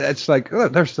 It's like,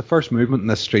 there's the first movement in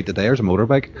this street today. There's a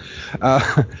motorbike.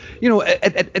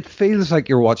 It feels like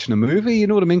you're watching a movie. You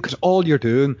know what I mean? Because all you're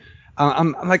doing,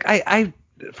 and like I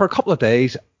for a couple of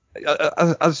days,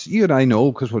 as you and I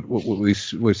know, because we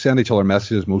send each other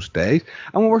messages most days,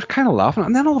 and we were kind of laughing,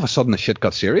 and then all of a sudden the shit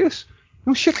got serious.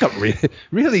 Shit got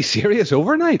really serious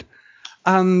overnight,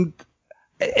 and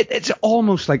it's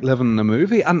almost like living in a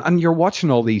movie, and you're watching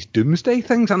all these doomsday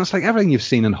things, and it's like everything you've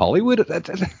seen in Hollywood.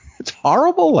 It's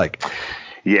horrible, like.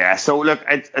 Yeah. So look,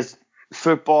 it's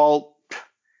football.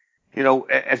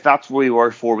 If that's where we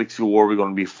were 4 weeks ago, where we're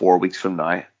going to be 4 weeks from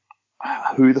now,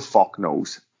 who the fuck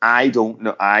knows? I don't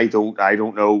know. I don't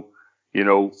know.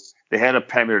 The head of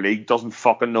Premier League doesn't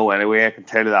fucking know anyway. I can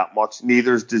tell you that much.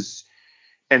 Neither does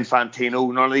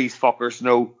Infantino. None of these fuckers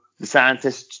know. The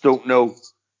scientists don't know.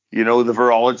 The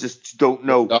virologists don't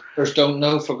know. The doctors don't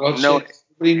know, for God's sake.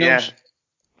 Nobody knows.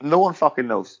 Yeah, no one fucking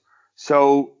knows.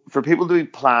 So for people to be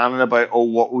planning about,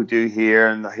 what we do here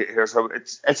and here's how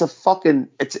it's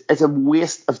a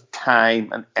waste of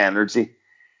time and energy.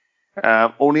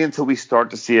 Only until we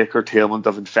start to see a curtailment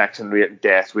of infection rate and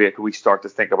death rate can we start to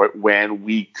think about when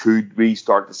we could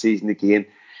restart the season again.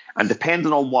 And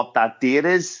depending on what that date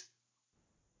is,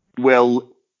 will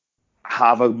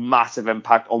have a massive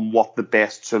impact on what the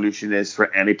best solution is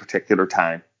for any particular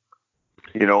time.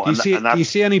 Do you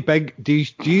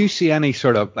see any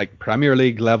sort of like Premier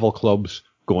League level clubs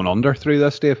going under through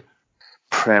this, Dave?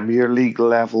 Premier League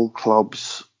level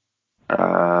clubs.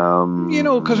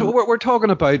 Because we're talking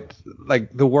about,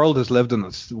 like, the world has lived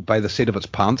by the seat of its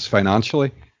pants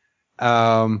financially.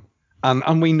 And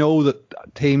we know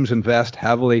that teams invest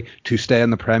heavily to stay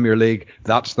in the Premier League.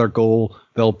 That's their goal.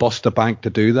 They'll bust a bank to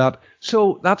do that.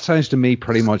 So that sounds to me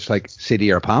pretty much like seat of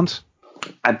your pants.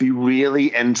 I'd be really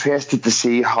interested to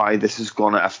see how this is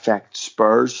going to affect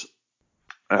Spurs.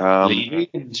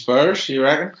 Spurs, you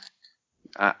reckon?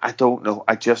 I don't know.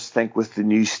 I just think with the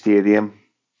new stadium,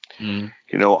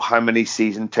 how many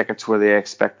season tickets were they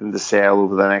expecting to sell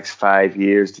over the next 5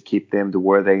 years to keep them to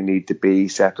where they need to be,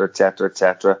 et cetera, et cetera, et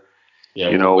cetera.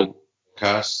 Yeah,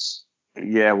 forecasts.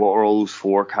 Yeah, what are all those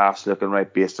forecasts looking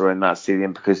like based around that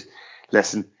stadium? Because,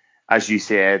 listen, as you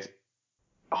said,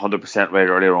 100% right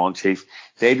earlier on, Chief,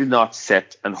 they did not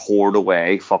sit and hoard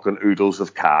away fucking oodles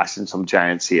of cash in some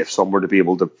giant safe somewhere to be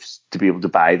able to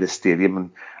buy this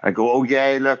stadium and go, oh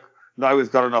yeah, look, now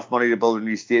we've got enough money to build a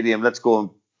new stadium, let's go and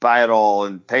buy it all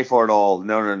and pay for it all.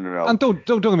 No. And don't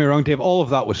get me wrong, Dave, all of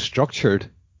that was structured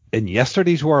in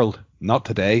yesterday's world, not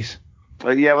today's.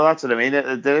 Yeah, well, that's what I mean.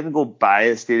 They didn't go buy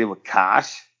a stadium with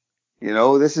cash.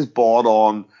 This is bought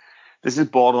on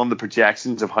the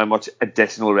projections of how much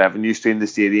additional revenue stream the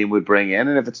stadium would bring in.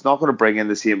 And if it's not going to bring in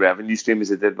the same revenue stream as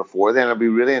it did before, then I'll be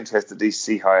really interested to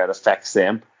see how it affects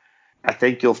them. I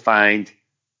think you'll find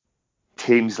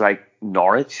teams like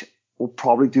Norwich will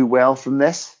probably do well from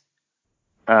this.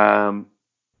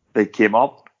 They came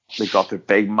up, they got their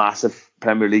big, massive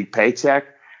Premier League paycheck.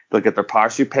 They'll get their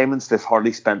parachute payments. They've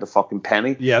hardly spent a fucking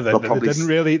penny. Yeah, they didn't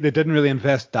really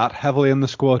invest that heavily in the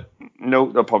squad. No,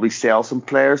 they'll probably sell some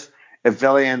players. If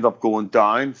Villa end up going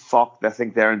down, I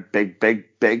think they're in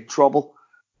big trouble.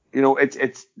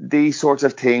 It's these sorts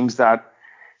of teams that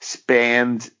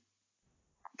spend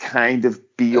kind of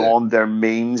beyond their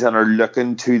means and are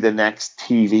looking to the next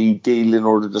TV deal in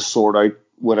order to sort out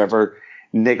whatever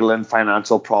niggling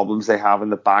financial problems they have in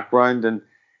the background. And,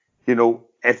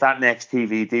 if that next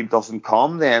TV deal doesn't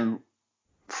come, then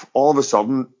all of a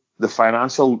sudden the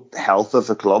financial health of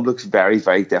the club looks very,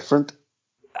 very different.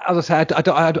 As I said,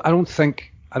 I don't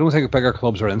think bigger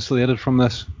clubs are insulated from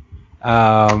this.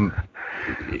 Well,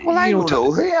 I don't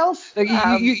know who else. Like,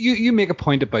 you make a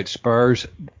point about Spurs.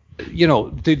 You know,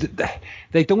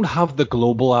 they don't have the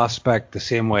global aspect the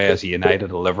same way as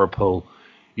United or Liverpool.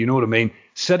 You know what I mean?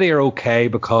 City are okay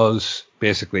because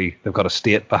basically they've got a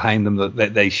state behind them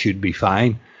that they should be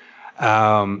fine.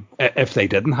 If they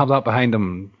didn't have that behind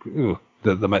them,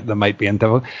 they might be in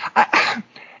trouble.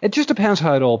 It just depends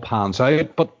how it all pans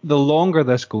out. But the longer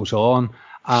this goes on,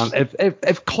 and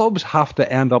if clubs have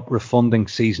to end up refunding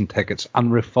season tickets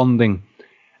and refunding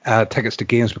tickets to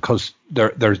games because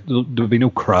there'll be no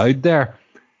crowd there,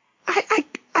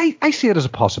 I see it as a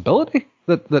possibility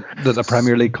that a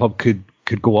Premier League club could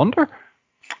go under.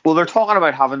 Well, they're talking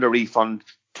about having to refund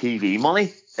TV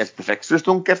money if the fixtures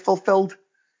don't get fulfilled.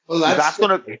 Well, that'd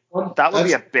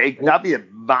be a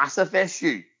massive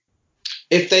issue.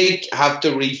 If they have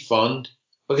to refund,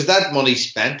 because that money's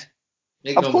spent.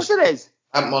 Of course it is.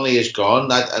 That money is gone.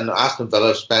 And Aston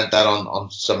Villa spent that on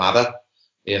Samata,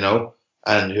 you know,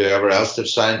 and whoever else they've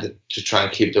signed to try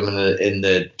and keep them in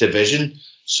the division.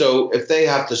 So if they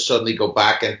have to suddenly go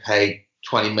back and pay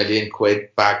 20 million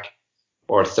quid back,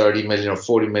 or 30 million or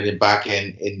 40 million back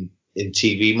in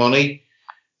TV money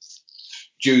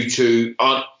due to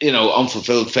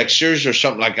unfulfilled fixtures or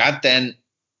something like that, then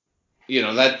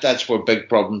that's where big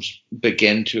problems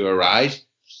begin to arise.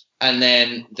 And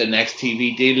then the next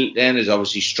TV deal then is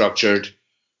obviously structured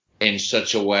in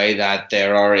such a way that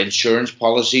there are insurance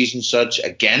policies and such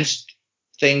against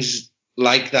things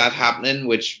like that happening,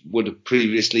 which would have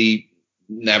previously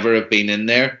never have been in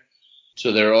there.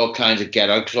 So there are all kinds of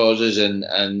get-out clauses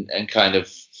and kind of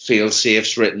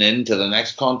fail-safes written into the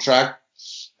next contract.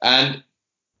 And,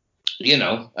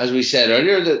 as we said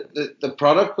earlier, the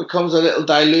product becomes a little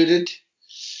diluted.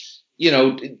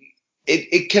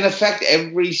 It can affect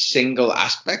every single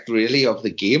aspect, really, of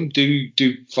the game. Do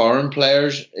foreign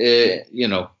players, in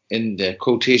the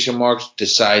quotation marks,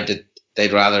 decide that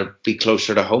they'd rather be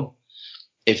closer to home?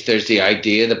 If there's the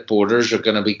idea that borders are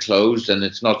going to be closed and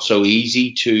it's not so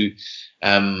easy to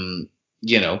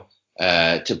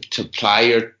ply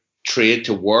your trade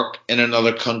to work in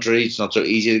another country, it's not so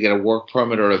easy to get a work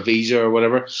permit or a visa or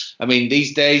whatever. I mean,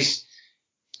 these days,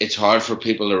 it's hard for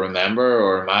people to remember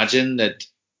or imagine that,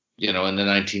 in the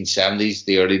 1970s,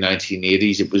 the early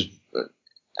 1980s, it was,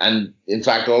 and in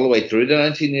fact, all the way through the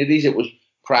 1980s, it was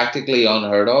practically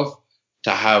unheard of to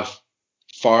have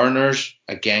foreigners,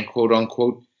 again, quote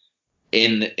unquote,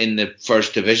 in the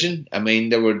first division. I mean,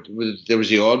 there was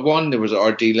the odd one. There was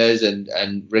Ardiles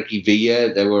and Ricky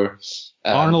Villa. There were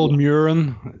Arnold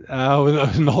Muren.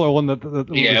 Another one that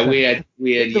we had.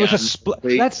 There was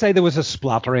let's say there was a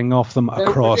splattering of them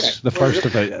across the first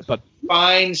division, but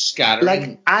fine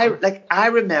scattering. I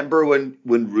remember when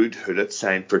Ruud Gullit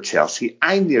signed for Chelsea,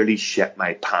 I nearly shit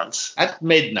my pants. That's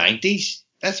mid-90s.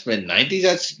 That's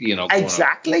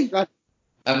exactly.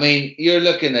 I mean, you're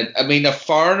looking at. I mean, a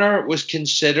foreigner was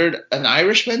considered an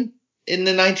Irishman in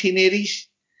the 1980s.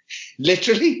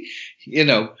 Literally, you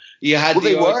had. Well,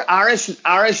 they were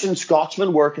Irish and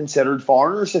Scotsmen were considered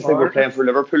foreigners if they were playing for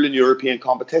Liverpool in European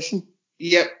competition.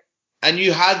 Yep, and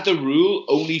you had the rule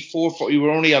you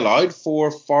were only allowed 4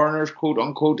 foreigners, quote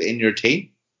unquote, in your team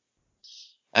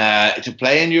to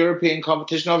play in European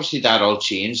competition. Obviously, that all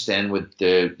changed then with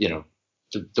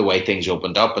the way things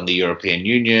opened up in the European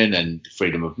Union and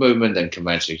freedom of movement and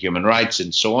Convention of Human Rights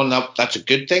and so on. That's a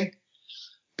good thing.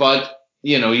 But,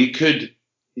 you could,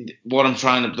 the point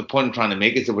I'm trying to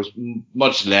make is there was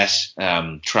much less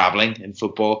traveling in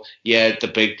football. Yeah, the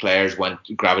big players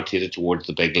gravitated towards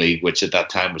the big league, which at that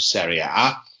time was Serie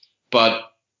A.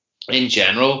 But in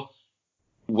general,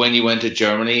 when you went to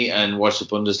Germany and watched the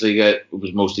Bundesliga, it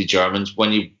was mostly Germans.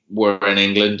 When you were in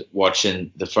England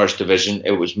watching the first division,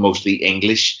 it was mostly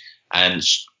English and,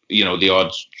 the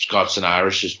odd Scots and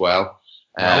Irish as well.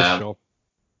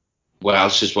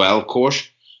 Welsh as well, of course.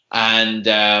 And,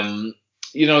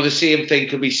 the same thing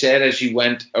could be said as you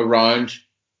went around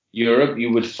Europe.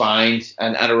 You would find,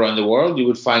 and around the world, you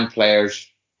would find players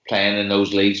playing in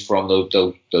those leagues from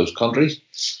those countries.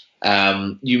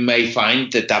 You may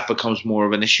find that becomes more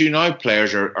of an issue now.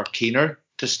 Players are keener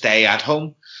to stay at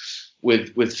home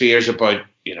with fears about,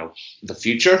 the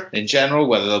future in general,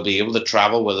 whether they'll be able to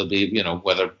travel,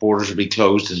 whether borders will be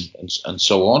closed and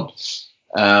so on.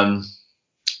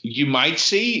 You might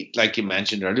see, like you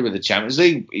mentioned earlier with the Champions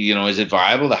League, is it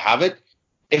viable to have it?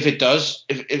 If it does,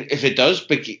 if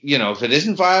it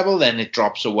isn't viable, then it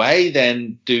drops away.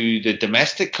 Then do the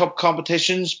domestic cup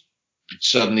competitions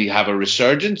suddenly have a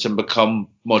resurgence and become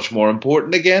much more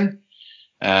important again?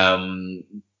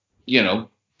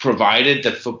 Provided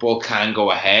that football can go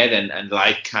ahead and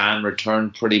life can return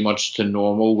pretty much to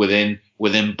normal within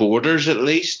within borders at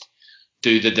least?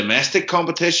 Do the domestic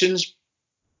competitions,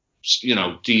 do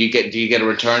you get a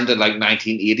return to like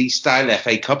 1980s style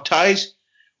FA Cup ties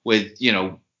with,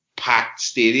 packed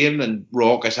stadium and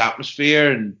raucous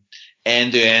atmosphere and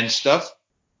end-to-end stuff?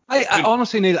 I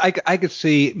honestly, Neil, I could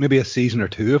see maybe a season or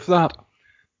two of that.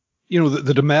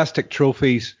 The domestic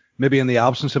trophies, maybe in the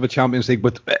absence of a Champions League,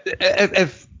 but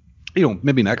if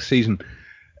maybe next season,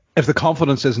 if the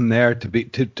confidence isn't there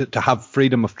to have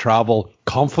freedom of travel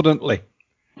confidently,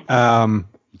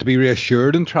 to be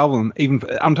reassured in traveling, even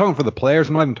I'm talking for the players,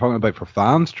 I'm not even talking about for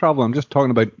fans travel. I'm just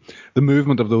talking about the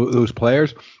movement of those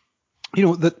players.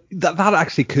 That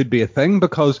actually could be a thing,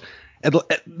 because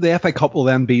the FA Cup will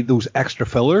then be those extra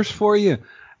fillers for you.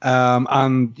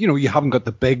 And you haven't got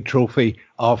the big trophy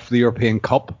of the European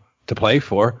Cup to play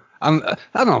for. And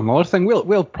I don't know, another thing,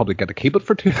 we'll probably get to keep it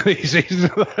for 2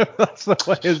 seasons. That's the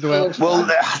way as well. Well,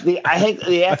 I think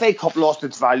the FA Cup lost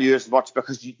its value as much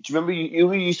because do you remember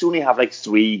you used to only have like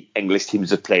 3 English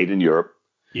teams that played in Europe?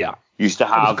 Yeah. You used to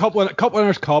have Cup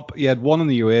Winners' Cup. You had one in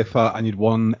the UEFA and you'd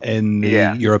one in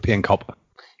the European Cup.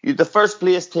 You had the first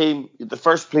place team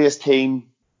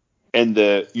in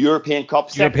the European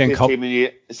Cup, second place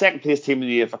team in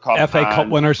the UEFA Cup, FA Cup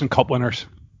winners and Cup winners.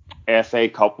 FA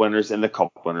Cup winners in the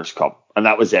Cup Winners' Cup, and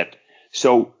that was it.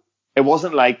 So it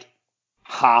wasn't like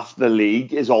half the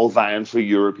league is all vying for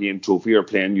European trophy or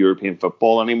playing European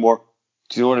football anymore.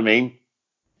 Do you know what I mean?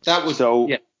 That was so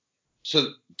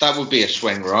that would be a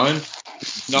swing round.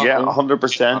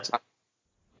 100%.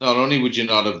 Not only would you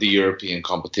not have the European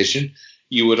competition,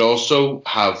 you would also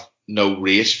have no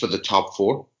race for the top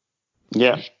 4.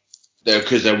 Yeah.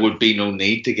 Because there would be no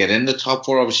need to get in the top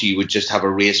 4. Obviously, you would just have a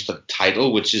race for the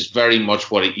title, which is very much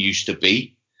what it used to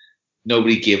be.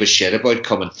 Nobody gave a shit about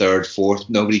coming 3rd, 4th.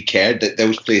 Nobody cared. That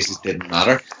those places didn't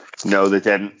matter. No, they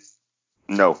didn't.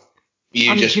 No.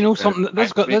 Something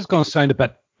that's going to sound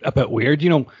a bit weird.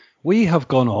 We have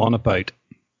gone on about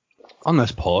on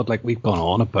this pod, like we've gone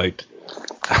on about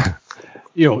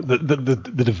the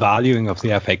devaluing of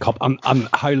the FA Cup and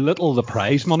how little the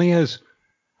prize money is.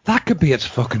 That could be its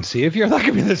fucking savior. That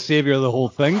could be the savior of the whole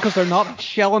thing, because they're not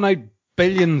shelling out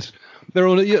billions.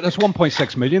 It's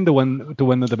 1.6 million to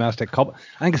win the domestic cup.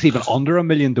 I think it's even under $1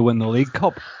 million to win the League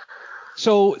Cup.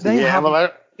 So they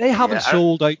haven't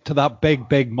sold out to that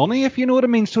big money, if you know what I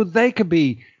mean. So they could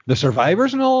be the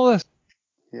survivors in all of this.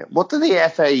 Yeah. What do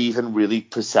the FA even really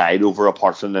preside over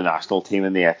apart from the national team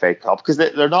in the FA Cup? Because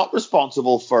they're not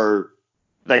responsible for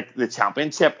like the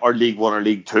Championship or League 1 or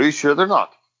League 2. Sure, they're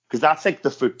not. Because that's like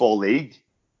the Football League.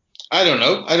 I don't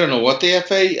know what the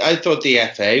FA... I thought the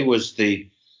FA was the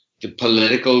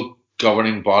political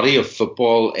governing body of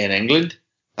football in England.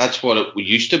 That's what it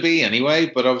used to be anyway,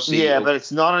 but obviously... Yeah, but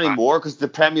it's not anymore because the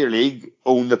Premier League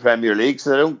own the Premier League,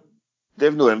 so they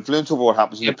have no influence over what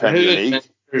happens in the Premier League.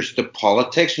 Who administers the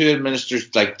politics? Who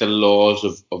administers like the laws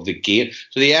of the game?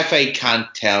 So the FA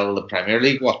can't tell the Premier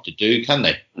League what to do, can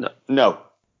they? No.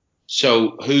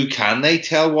 So who can they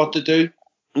tell what to do?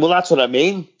 Well, that's what I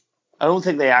mean. I don't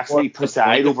think they actually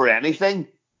preside over anything.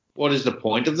 What is the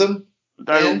point of them?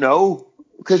 I don't know.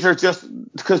 Because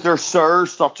they're Sir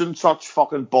such and such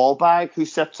fucking ball bag who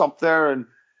sits up there and,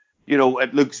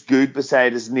 it looks good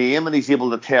beside his name and he's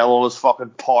able to tell all his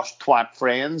fucking posh twat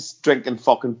friends drinking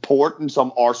fucking port in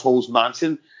some arsehole's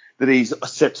mansion that he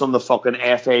sits on the fucking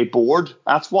FA board.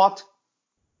 That's what?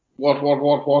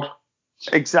 What?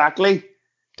 Exactly.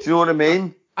 Do you know what I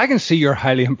mean? I can see you're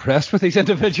highly impressed with these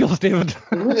individuals, David.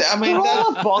 I mean, they're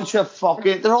all a bunch of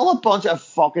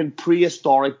fucking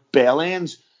prehistoric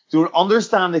bellends. They don't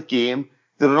understand the game.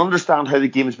 They don't understand how the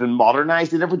game has been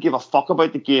modernized. They never give a fuck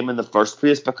about the game in the first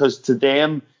place because to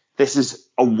them, this is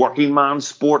a working man's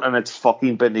sport and it's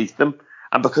fucking beneath them.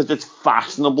 And because it's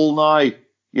fashionable now,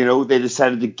 they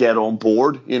decided to get on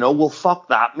board. Well, fuck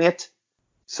that, mate.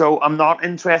 So I'm not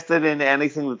interested in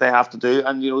anything that they have to do.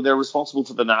 And, they're responsible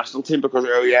for the national team because,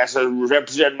 oh, yes, I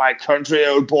represent my country,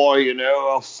 old boy,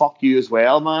 oh, fuck you as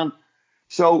well, man.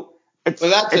 So it's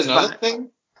another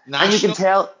thing. And you can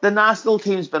tell the national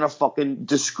team's been a fucking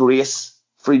disgrace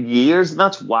for years. And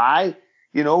that's why,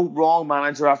 wrong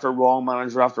manager after wrong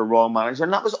manager after wrong manager.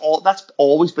 And that's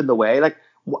always been the way. Like,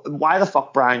 why the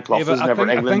fuck Brian Clough was never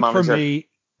England manager? For me,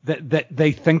 that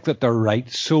they think that they're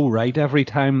right, so right every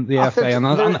time the FA,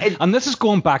 and this is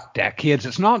going back decades.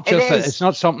 It's not just it's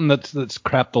not something that's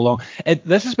crept along.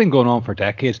 This has been going on for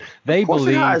decades. They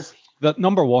believe that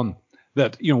number one,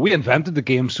 that we invented the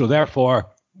game, so therefore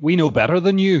we know better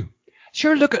than you.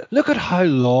 Sure, look at how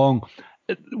long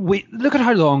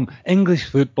English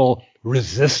football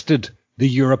resisted the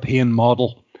European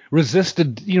model.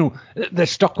 resisted. They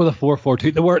stuck with a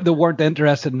 4-4-2. They weren't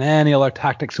interested in any other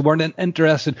tactics. They weren't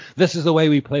interested. This is the way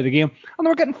we play the game, and they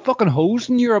were getting fucking hosed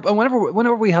in Europe. And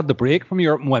whenever we had the break from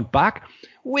Europe and went back,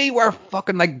 we were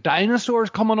fucking like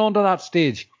dinosaurs coming onto that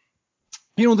stage.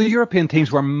 The European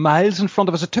teams were miles in front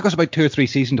of us. It took us about 2 or 3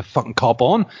 seasons to fucking cop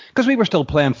on because we were still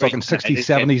playing fucking 60s,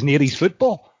 70s, and 80s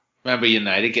football. Remember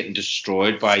United getting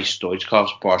destroyed by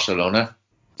Stoichkov's Barcelona?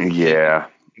 Yeah.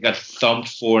 They got thumped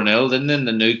 4-0, didn't they? In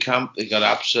the Nou Camp, they got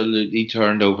absolutely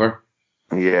turned over.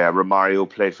 Yeah, Romario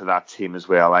played for that team as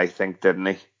well, I think, didn't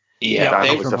he? Yeah,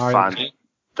 that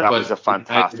was a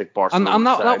fantastic Barcelona. And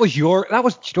that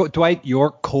was Dwight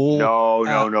York, Cole. No,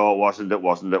 it wasn't. It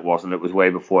was way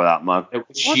before that, man. It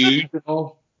was Hughes.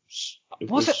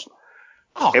 Was it?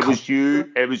 It was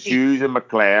Hughes and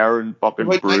McClare and fucking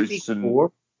Bruce and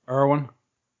Irwin.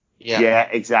 Yeah,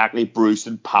 exactly. Bruce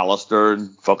and Pallister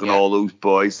and fucking all those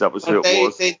boys. That was who it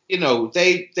was.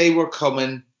 They were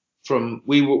coming from.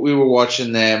 We were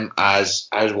watching them as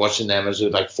I was watching them as a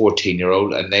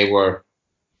 14-year-old, and they were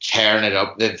tearing it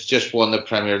up. They've just won the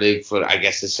Premier League for, I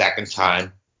guess, the second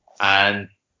time, and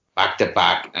back to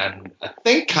back. And I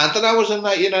think Cantona was in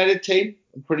that United team.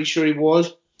 I'm pretty sure he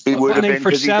was. He would have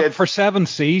been for 7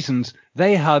 seasons.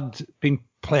 They had been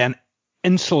playing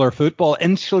insulated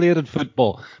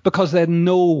football, because they had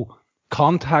no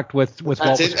contact with what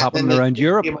was happening around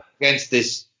Europe. Against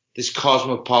this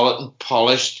cosmopolitan,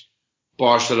 polished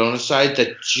Barcelona side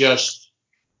that just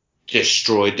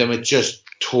destroyed them. It just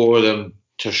tore them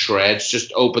to shreds,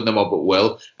 just opened them up at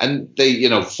will. And they,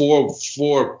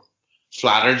 four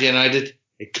flattered United.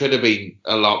 It could have been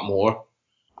a lot more.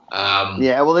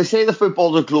 Well, they say the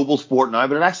football's a global sport now,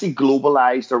 but it actually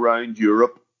globalized around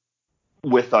Europe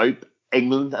without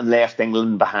England and left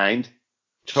England behind.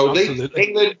 Totally. Absolutely.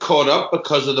 England caught up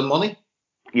because of the money.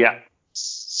 Yeah.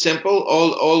 Simple.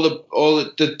 All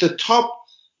the top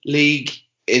league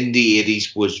in the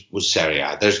 80s was Serie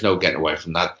A. There's no getting away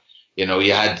from that. You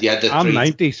had the and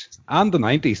 90s and the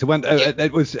 90s.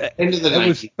 It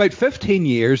was about 15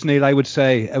 years, Neil. I would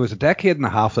say it was a decade and a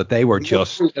half that they were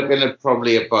just looking at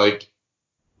probably about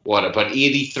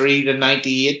 83 to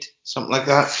 98, something like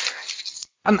that.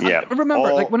 And I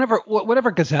remember,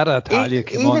 whenever Gazzetta Italia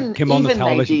came on the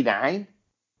television. 99,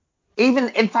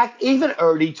 even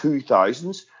early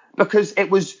 2000s, because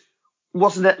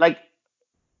wasn't it like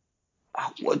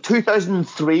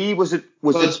 2003? Was it?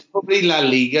 It's probably La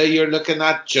Liga you're looking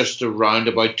at, just around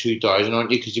about 2000,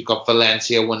 aren't you? Because you've got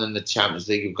Valencia winning the Champions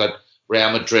League, you've got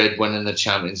Real Madrid winning the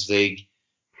Champions League.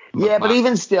 Yeah, but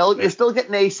even still, you're still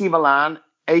getting AC Milan.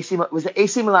 Was it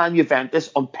AC Milan Juventus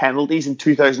on penalties in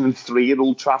 2003 at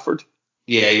Old Trafford?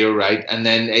 Yeah, you're right. And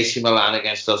then AC Milan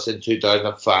against us in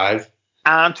 2005.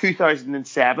 And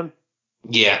 2007.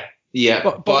 Yeah.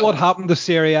 But what happened to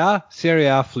Serie A? Serie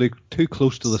A flew too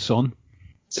close to the sun.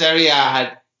 Serie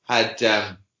A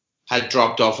had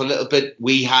dropped off a little bit.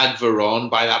 We had Veron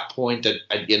by that point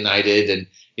at United, and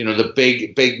the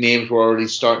big names were already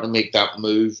starting to make that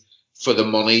move for the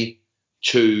money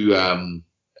to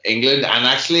England. And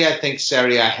actually, I think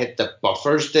Serie A hit the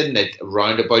buffers, didn't it?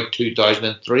 Around about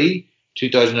 2003,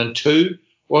 2002,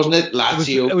 wasn't it?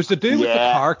 Lazio. It was to do with the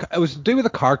car. It was to do with the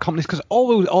car companies, because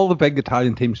all the big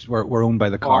Italian teams were owned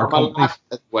by the car companies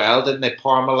as well, didn't they?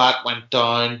 Parmalat went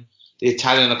down. The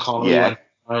Italian economy went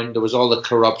down. There was all the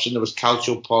corruption. There was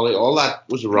Calciopoli. All that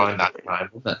was around that time,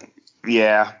 wasn't it?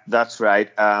 Yeah, that's right.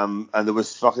 And there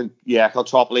was fucking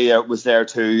Calciopoli was there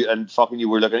too, and fucking you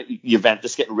were looking at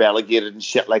Juventus getting relegated and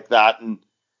shit like that, and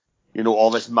all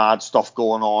this mad stuff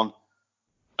going on.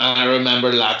 And I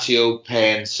remember Lazio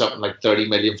paying something like 30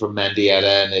 million for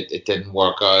Mendieta, and it didn't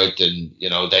work out, and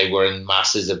they were in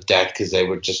masses of debt because they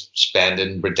were just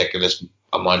spending ridiculous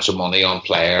amounts of money on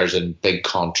players and big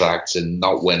contracts and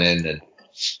not winning. And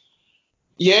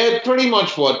pretty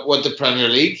much what the Premier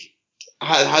League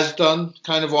has done,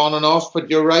 kind of on and off. But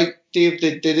you're right, Dave,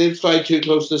 they did fly too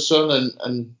close to the sun,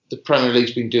 and the Premier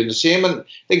League's been doing the same. And I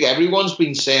think everyone's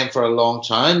been saying for a long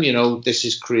time, this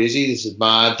is crazy, this is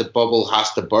mad, the bubble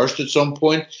has to burst at some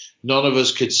point. None of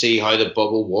us could see how the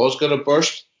bubble was going to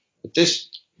burst, but this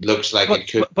looks like it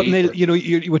could. But Neil,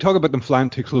 you were talking about them flying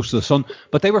too close to the sun,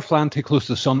 but they were flying too close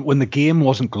to the sun when the game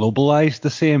wasn't globalized the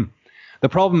same. The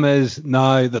problem is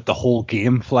now that the whole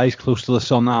game flies close to the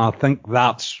sun. And I think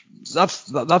that's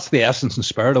the essence and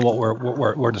spirit of what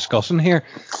we're discussing here.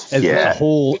 Is the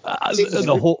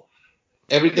whole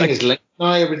everything is linked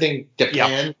now. Everything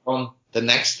depends on the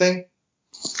next thing.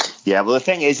 Yeah, well, the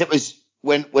thing is, it was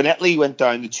when Italy went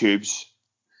down the tubes.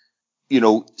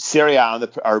 Serie A and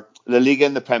the Liga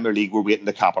and the Premier League were waiting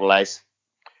to capitalise,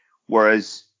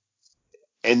 whereas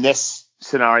in this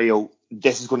scenario,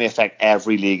 this is going to affect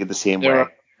every league in the same way. There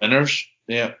are winners.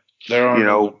 Yeah. There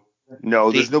are.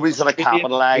 No, there's nobody's going to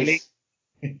capitalise.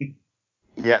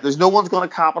 Yeah, there's no one's going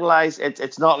to capitalise.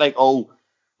 It's not like,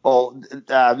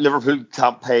 Liverpool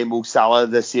can't pay Mo Salah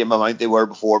the same amount they were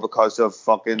before because of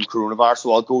fucking coronavirus,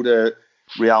 so I'll go to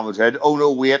Real Madrid. Oh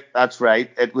no, wait, that's right.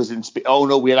 It was in Spain. Oh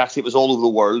no, wait, actually it was all over the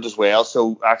world as well.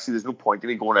 So actually there's no point in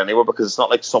me going anywhere because it's not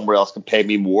like somewhere else can pay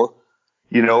me more.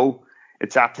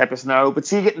 It's that type of scenario. But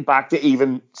see, getting back to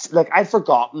even, like, I'd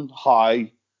forgotten how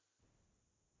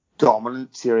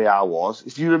dominant Serie A was.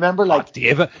 If you remember, like...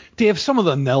 Dave, some of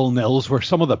the 0-0s were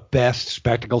some of the best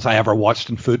spectacles I ever watched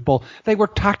in football. They were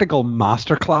tactical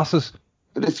masterclasses.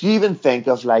 But if you even think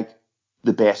of, like,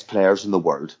 the best players in the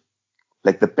world,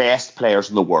 like, the best players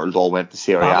in the world all went to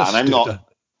Serie A. And I'm not...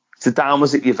 Zidane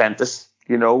was at Juventus,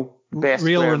 best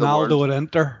Real player Ronaldo at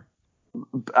Inter.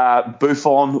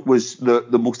 Buffon was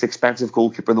the most expensive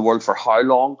goalkeeper in the world for how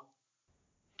long?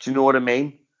 Do you know what I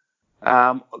mean?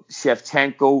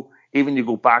 Shevchenko, even you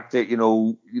go back to,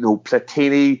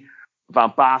 Platini, Van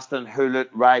Basten, Hullet,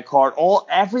 Rijkaard,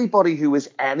 everybody who was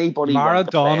anybody.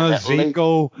 Maradona,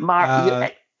 Zico,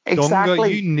 exactly.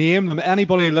 Dunga, you name them.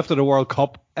 Anybody who lifted a World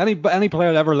Cup, any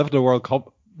player that ever lifted a World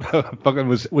Cup fucking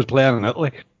was playing in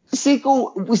Italy.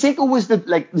 Zico was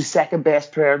the second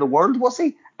best player in the world, was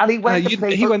he? And he went to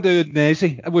play. He went to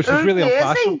Udinese, which was really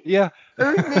unfashionable. Yeah.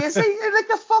 Udinese, they're like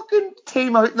a fucking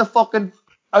team out in the fucking...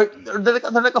 They're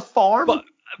like a farm.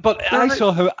 But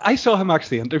I saw him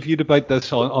actually interviewed about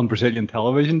this on Brazilian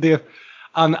television, Dave,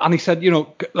 and he said,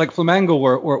 like Flamengo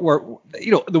were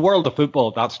the world of football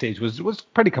at that stage was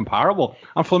pretty comparable,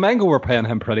 and Flamengo were paying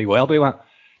him pretty well. But he went,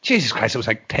 Jesus Christ, it was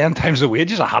like 10 times the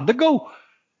wages. I had to go.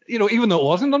 Even though it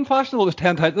wasn't unfashionable, it was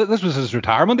 10 times. This was his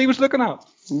retirement he was looking at.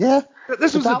 Yeah.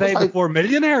 This was the day before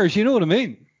millionaires. You know what I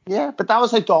mean? Yeah, but that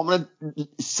was how dominant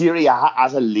Serie A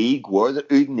as a league were, that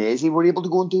Udinese were able to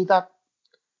go and do that.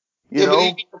 You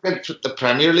know? The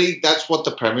Premier League, that's what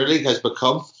the Premier League has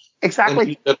become.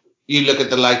 Exactly. You look at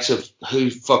the likes of who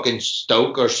fucking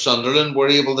Stoke or Sunderland were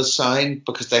able to sign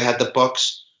because they had the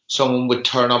bucks. Someone would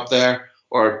turn up there,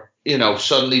 or,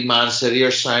 suddenly Man City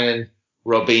are signing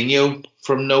Robinho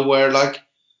from nowhere.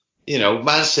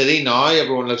 Man City now,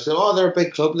 everyone looks at, they're a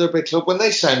big club. When they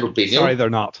signed Robinho. Sorry,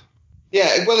 they're not.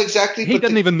 Yeah, well, exactly. He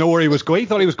didn't even know where he was going. He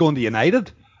thought he was going to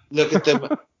United. Look at them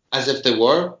as if they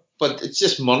were. But it's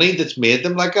just money that's made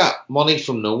them like that. Money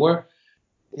from nowhere.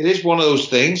 It is one of those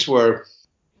things where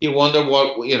you wonder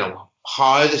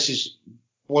how this is,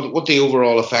 what the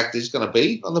overall effect is going to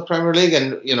be on the Premier League.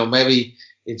 And, maybe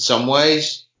in some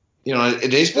ways,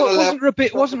 it is going to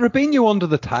wasn't Robinho under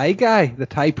the Thai guy, the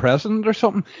Thai president or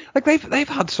something? Like they've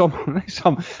had some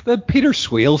Peter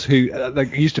Swales, who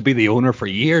used to be the owner for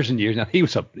years and years. Now he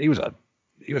was a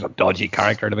dodgy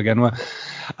character to begin with,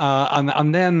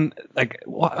 and then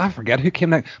I forget who came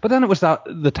next. But then it was that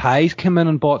the Thais came in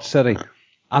and bought City,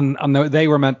 and they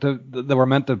were meant to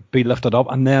be lifted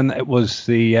up, and then it was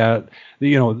what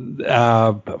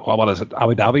is it?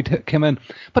 Abu Dhabi came in.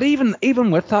 But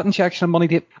even with that injection of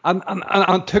money, and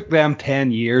it took them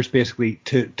 10 years basically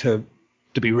to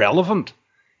be relevant.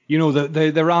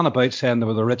 They ran about saying they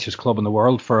were the richest club in the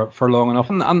world for long enough,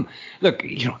 and look,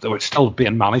 they were still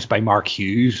being managed by Mark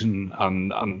Hughes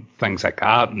and things like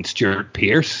that, and Stuart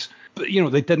Pearce. But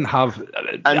they didn't have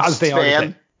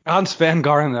and Sven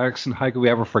Goran Eriksson. How could we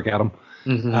ever forget him?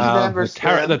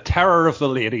 Mm-hmm. The terror of the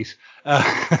ladies.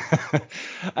 But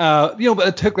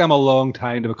it took them a long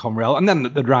time to become relevant, and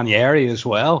then the Ranieri as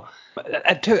well.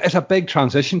 It's a big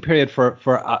transition period for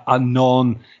a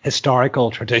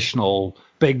non-historical, traditional,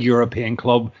 big European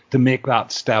club to make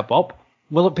that step up.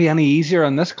 Will it be any easier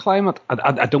in this climate?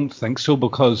 I don't think so,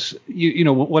 because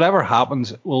whatever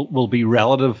happens will be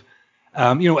relative.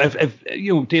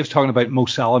 If Dave's talking about Mo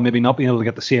Salah maybe not being able to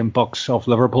get the same bucks off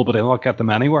Liverpool, but he'll not get them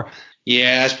anywhere.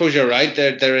 Yeah, I suppose you're right.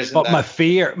 There isn't. But my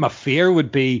fear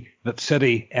would be that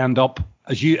City end up,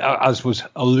 as was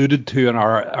alluded to in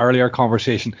our earlier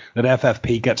conversation, that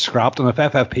FFP gets scrapped, and if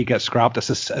FFP gets scrapped,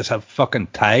 it's a fucking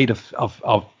tide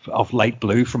of light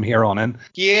blue from here on in.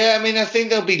 Yeah, I mean, I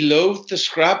think they'll be loath to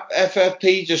scrap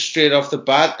FFP just straight off the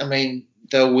bat. I mean,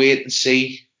 they'll wait and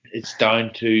see. It's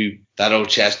down to that old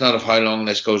chestnut of how long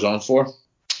this goes on for.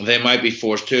 They might be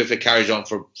forced to, if it carries on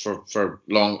for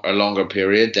a longer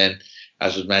period, then,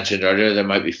 as was mentioned earlier, they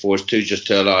might be forced to, just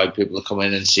to allow people to come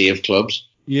in and save clubs.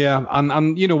 Yeah,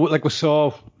 and we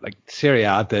saw, Serie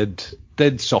A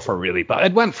did suffer really bad.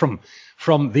 It went from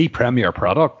the premier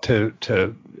product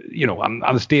to and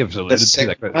as Dave's alluded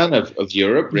to, of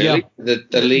Europe, really. Yeah.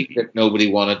 The league that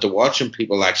nobody wanted to watch and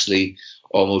people actually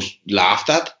almost laughed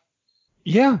at.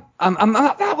 Yeah, and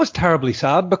that was terribly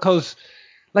sad because,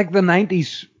 like, the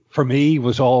 90s for me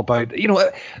was all about,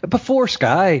 before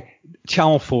Sky,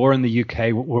 Channel 4 in the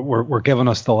UK were giving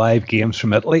us the live games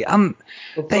from Italy, and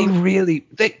they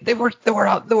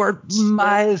were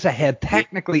miles ahead.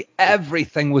 Technically,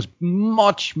 everything was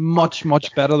much, much,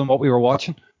 much better than what we were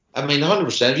watching. I mean,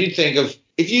 100%.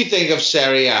 If you think of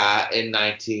Serie A in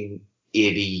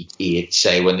 1988,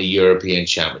 say, when the European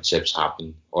Championships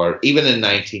happened, or even in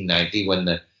 1990 when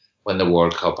the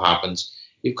World Cup happens,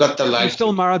 you've got the There's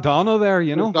still Maradona there,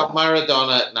 You've got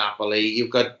Maradona at Napoli.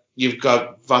 You've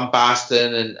got Van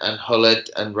Basten and Hullet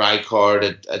and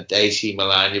Rijkaard at AC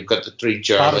Milan. You've got the three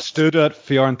Germans. Batistuta at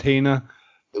Fiorentina.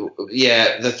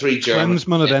 Yeah, the three Germans.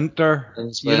 Klinsmann at Inter.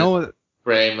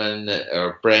 Bremen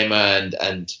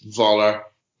and Voller.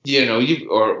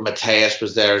 Or Mateus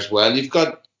was there as well. You've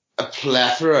got a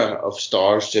plethora of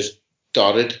stars just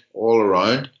dotted all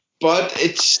around. But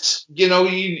it's,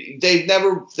 they've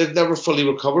never fully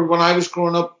recovered. When I was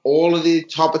growing up, all of the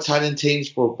top Italian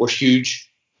teams were huge.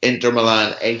 Inter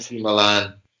Milan, AC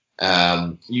Milan,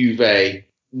 Juve,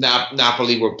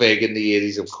 Napoli were big in the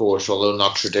 80s, of course, although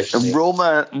not traditionally.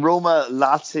 Roma,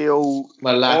 Lazio.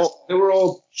 They were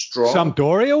all strong.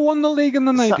 Sampdoria won the league in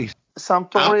the 90s.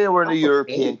 Sampdoria were in the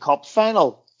European Cup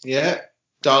final. Yeah.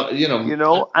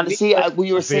 And see,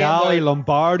 we were saying Vialli,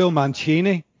 Lombardo,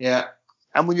 Mancini. Yeah.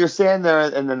 And when you're saying there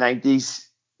in the 90s,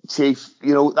 Chief,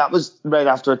 that was right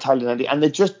after Italian 90, and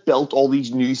they just built all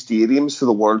these new stadiums for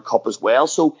the World Cup as well.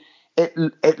 So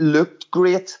it looked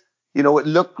great. It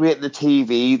looked great on the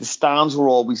TV. The stands were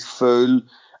always full.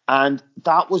 And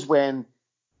that was when,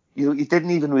 you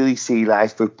didn't even really see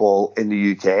live football in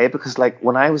the UK because, like,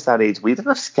 when I was that age, we didn't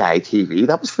have Sky TV.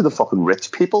 That was for the fucking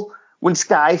rich people. When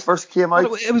Sky first came out.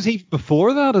 Well, it was even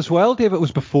before that as well, Dave. It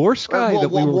was before Sky that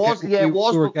we were getting. Yeah, it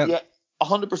was. Yeah,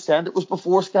 100%. It was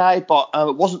before Sky, but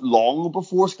it wasn't long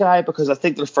before Sky because I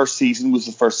think their first season was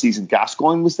the first season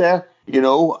Gascoigne was there,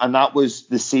 and that was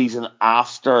the season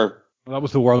after. Well, that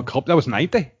was the World Cup. That was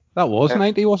 90. That was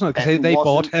 90, wasn't it? Because they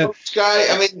bought him. Sky,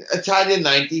 I mean, Italian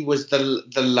 90 was the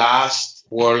last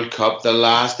World Cup, the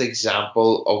last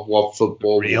example of what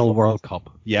football was. World Cup.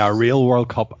 Yeah, a real World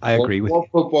Cup. I agree with you.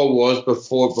 What football was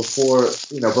before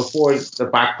the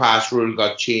back pass rule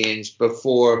got changed,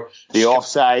 before the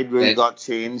offside rule got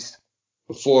changed,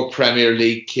 before Premier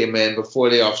League came in, before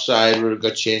the offside rule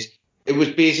got changed. It was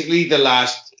basically the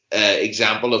last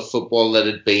example of football that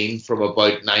had been from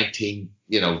about the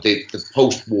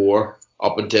post-war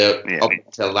up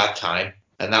until that time,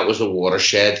 and that was a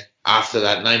watershed. After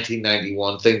that,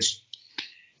 1991,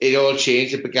 it all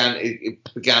changed. It began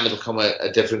to become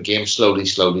a different game slowly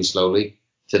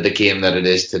to the game that it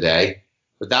is today.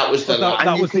 But that was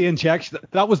the injection.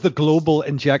 That was the global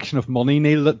injection of money,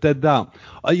 Neil, that did that.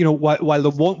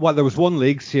 While there was one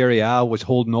league, Serie A, was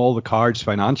holding all the cards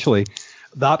financially,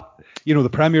 that the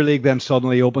Premier League then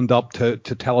suddenly opened up to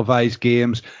televised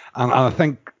games, and I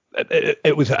think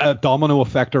it was a domino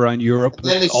effect around Europe.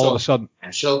 All of a sudden,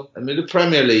 I mean, the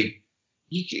Premier League,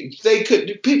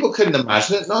 people couldn't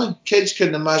imagine it now. Kids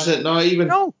couldn't imagine it now. Even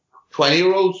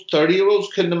 20-year-olds, 30-year-olds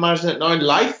couldn't imagine it now.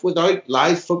 Life without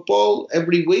live football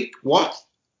every week, what?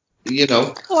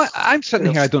 Well, I'm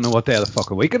sitting here. I don't know what day of the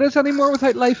fucking week it is anymore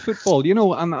without live football.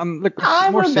 And look, I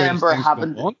remember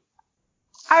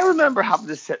having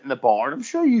to sit in the bar, and I'm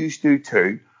sure you used to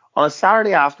too, on a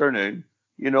Saturday afternoon.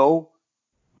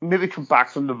 Maybe come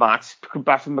back from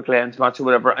McLean's match or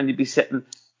whatever, and you'd be sitting,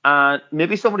 and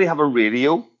maybe somebody have a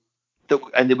radio,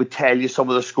 and they would tell you some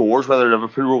of the scores, whether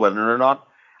Liverpool were winning or not,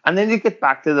 and then you get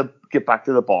back to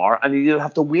the bar, and you'd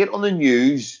have to wait on the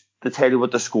news to tell you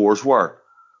what the scores were,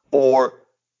 or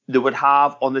they would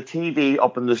have on the TV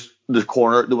up in the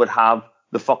corner, they would have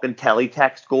the fucking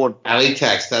teletext going.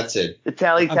 Teletext, that's it. The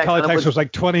teletext. And teletext was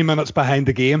like 20 minutes behind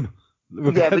the game.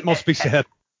 It must be said.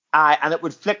 And it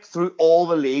would flick through all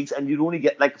the leagues, and you'd only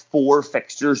get like 4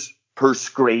 fixtures per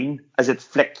screen as it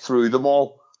flicked through them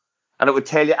all. And it would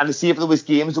tell you, and to see if there was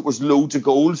games that was loads of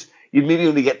goals, you'd maybe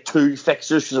only get 2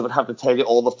 fixtures because it would have to tell you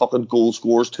all the fucking goal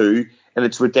scores too. And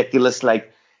it's ridiculous,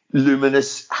 like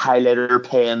luminous highlighter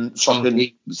pen,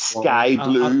 fucking sky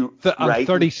blue. And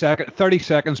 30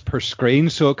 seconds per screen,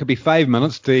 so it could be 5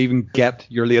 minutes to even get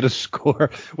your latest score,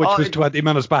 which was 20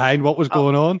 minutes behind what was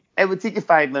going on. It would take you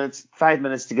 5 minutes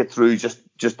to get through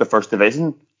just the first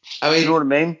division. I mean, you know what I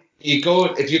mean?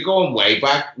 If you're going way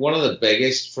back, one of the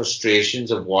biggest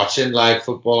frustrations of watching live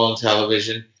football on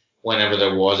television, whenever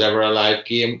there was ever a live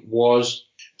game, was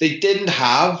they didn't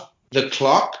have the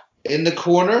clock in the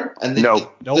corner and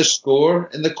the score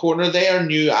in the corner. They are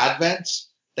new advents.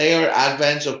 They are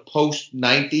advents of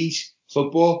post-90s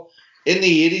football. in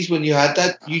the 80s when you had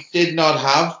that, you did not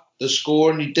have the score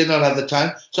and you did not have the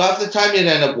time. So after the time you'd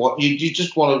end up you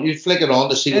just want to you flick it on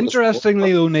to see.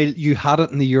 Interestingly, O'Neill, you had it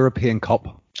in the European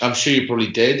Cup. I'm sure you probably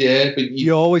did, yeah. But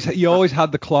you always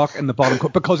had the clock in the bottom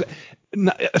because,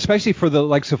 especially for the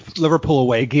likes of Liverpool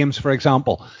away games, for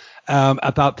example,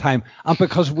 at that time, and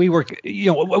because we were,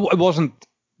 it wasn't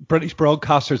British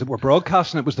broadcasters that were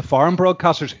broadcasting; it was the foreign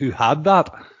broadcasters who had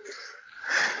that.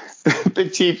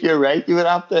 But Chief, you're right. You would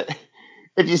have to.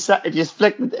 If you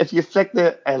flick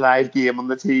the live game on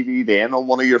the TV then on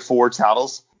one of your 4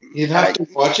 channels, you'd have to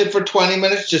watch it for 20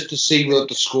 minutes just to see what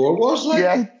the score was like.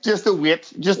 Yeah, just to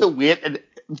wait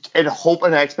and hope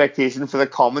and expectation for the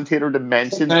commentator to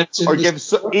mention or give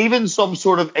even some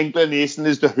sort of inclination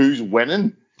as to who's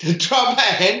winning. To drop a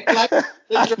hint,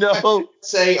 like no.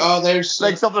 Say, there's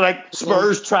like something like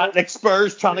Spurs trying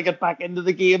to get back into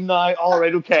the game now. All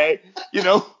right, okay,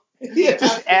 Yeah.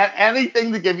 Just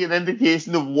anything to give you an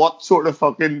indication of what sort of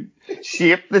fucking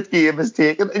shape the game is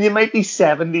taking, and you might be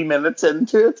 70 minutes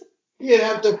into it. You'd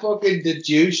have to fucking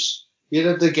deduce. You'd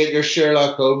have to get your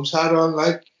Sherlock Holmes hat on,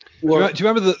 like. Do you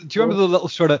remember the little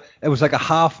sort of? It was like a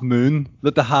half moon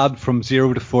that they had from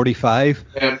 0 to 45.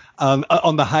 Yeah. And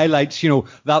on the highlights,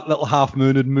 that little half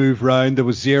moon would move round. There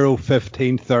was 0,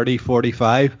 15, 30,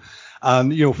 45.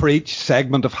 And, for each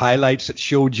segment of highlights, it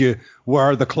showed you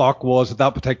where the clock was at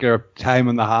that particular time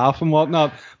in the half and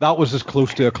whatnot. That was as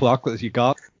close to a clock as you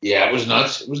got. Yeah, it was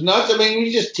nuts. It was nuts. I mean,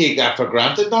 you just take that for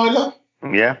granted now, look.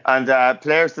 Yeah, and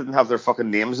players didn't have their fucking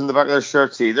names in the back of their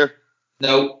shirts either.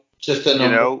 No, just a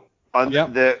number.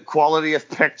 The quality of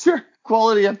picture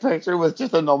with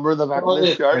just a number in the back of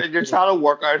the shirt, and you're trying to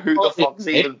work out who the fuck's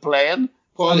even playing.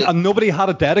 And nobody had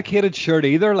a dedicated shirt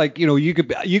either. Like, you could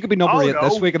be number 8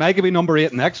 this week, and I could be number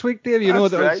 8 next week, Dave.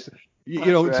 That's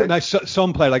right. Now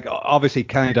some play, like obviously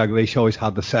Kenny Dalglish always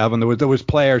had the 7. There was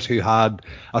players who had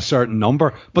a certain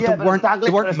number, but they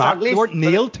weren't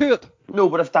nailed to it. No,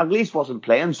 but if Dalglish wasn't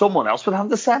playing, someone else would have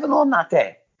the 7 on that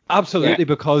day. Absolutely,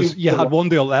 because you had 1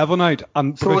 to 11 out,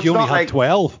 and because you only had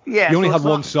 12. You only had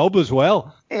one sub as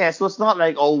well. Yeah, so it's not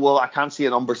like, I can't see a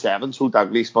number 7, so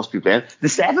Dalglish must be playing. The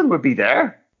 7 would be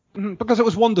there. Because it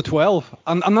was 1 to 12,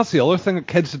 and that's the other thing that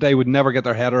kids today would never get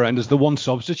their head around is the one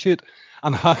substitute,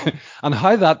 and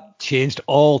how that changed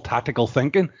all tactical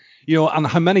thinking. And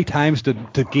how many times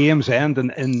did games end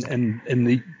in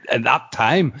that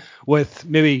time with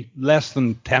maybe less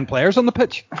than 10 players on the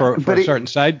pitch for a certain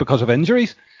side because of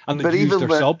injuries? And they used their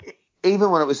sub. Even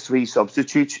when it was 3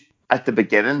 substitutes at the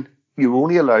beginning, you were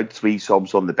only allowed 3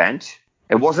 subs on the bench.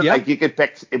 It wasn't like you could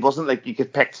pick. It wasn't like you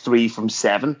could pick 3 from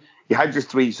 7. You had your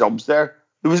 3 subs there.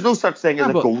 There was no such thing as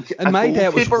a goalkeeper. In my day,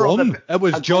 it was 1. It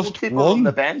was just 1 on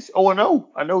the bench. Oh, I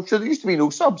know. So there used to be no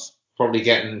subs. Probably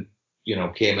getting,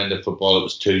 came into football. It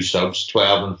was 2 subs,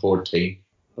 12 and 14.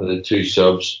 Or the 2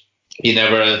 subs. You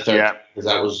never had a third because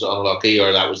that was unlucky,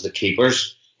 or that was the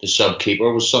keepers. The sub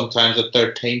keeper was sometimes at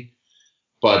 13.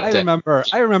 But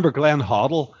I remember Glenn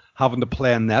Hoddle having to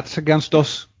play in nets against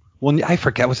us. I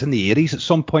forget, it was in the 80s at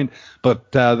some point,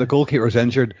 but the goalkeeper was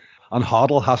injured, and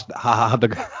Hoddle had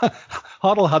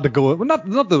to go. Well, not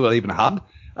that we even had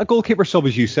a goalkeeper sub,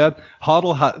 as you said.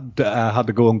 Hoddle had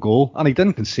to go on goal, and he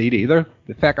didn't concede either.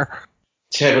 The fecker.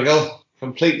 Typical,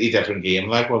 completely different game,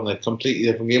 completely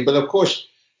different game. But of course,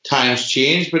 times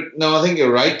change. But no, I think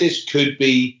you're right. This could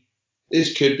be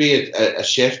a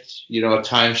shift, a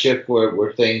time shift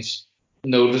where things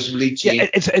noticeably change. Yeah,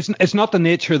 it's not the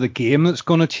nature of the game that's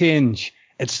going to change.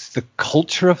 It's the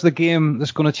culture of the game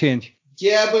that's going to change.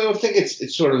 Yeah, but I think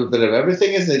it's sort of a bit of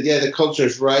everything, isn't it? Yeah, the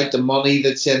culture's right, the money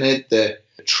that's in it, the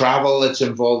travel that's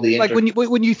involved.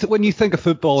 When you think of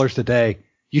footballers today,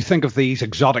 you think of these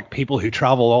exotic people who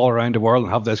travel all around the world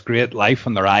and have this great life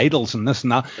and they're idols and this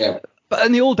and that. Yeah. But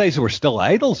in the old days, they were still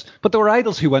idols. But they were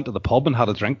idols who went to the pub and had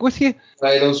a drink with you.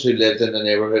 Idols who lived in the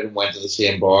neighbourhood and went to the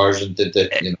same bars and did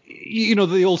the.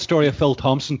 The old story of Phil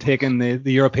Thompson taking the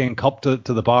European Cup to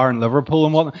the bar in Liverpool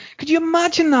and whatnot. Could you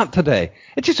imagine that today?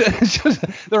 It's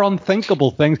just they're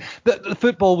unthinkable things. The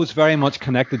football was very much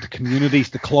connected to communities.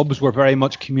 The clubs were very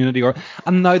much community,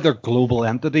 and now they're global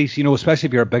entities. Especially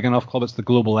if you're a big enough club, it's the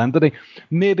global entity.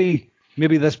 Maybe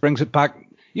this brings it back.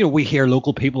 We hear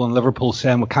local people in Liverpool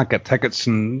saying we can't get tickets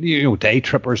and, day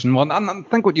trippers and whatnot. And I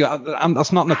think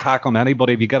that's not an attack on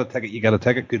anybody. If you get a ticket, you get a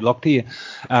ticket. Good luck to you.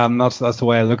 That's the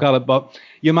way I look at it. But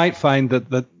you might find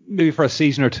that maybe for a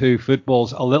season or two,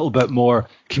 football's a little bit more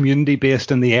community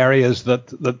based in the areas that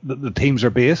the teams are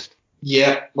based.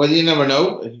 Yeah, well, you never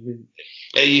know.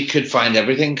 You could find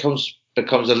everything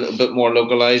becomes a little bit more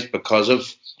localized because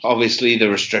of obviously the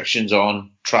restrictions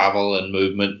on travel and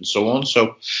movement and so on.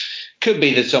 So could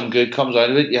be that some good comes out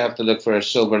of it. You have to look for a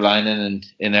silver lining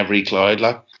in every cloud.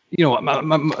 Like, you know,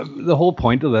 the whole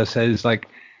point of this is, like,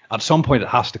 at some point it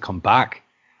has to come back,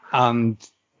 and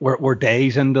we're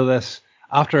days into this.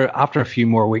 After a few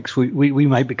more weeks, we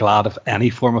might be glad of any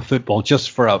form of football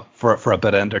just for a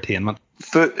bit of entertainment.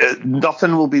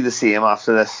 Nothing will be the same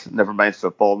after this. Never mind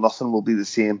football. Nothing will be the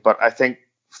same. But I think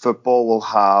football will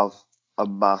have a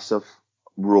massive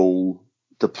role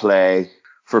to play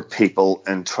for people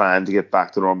in trying to get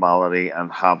back to normality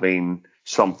and having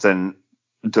something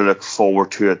to look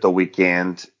forward to at the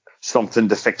weekend, something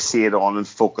to fixate on and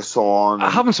focus on.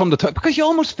 Having something to talk, because you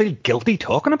almost feel guilty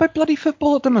talking about bloody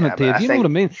football at the minute, Dave. You know what I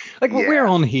mean? Like, we're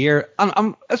on here,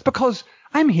 and it's because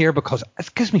I'm here because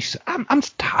it gives me. I'm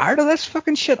tired of this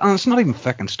fucking shit, and it's not even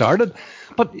fucking started.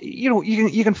 But you know,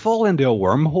 you can fall into a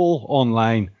wormhole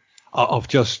online of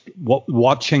just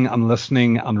watching and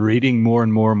listening and reading more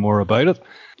and more and more about it.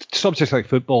 Subjects like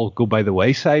football go by the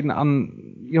wayside,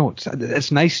 and you know,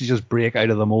 it's nice to just break out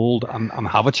of the mold and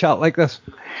have a chat like this.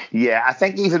 Yeah, I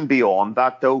think even beyond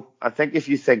that, though, I think if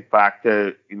you think back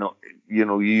to, you know,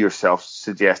 you yourself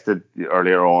suggested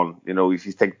earlier on, you know, if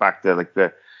you think back to like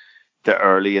the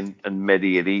early and mid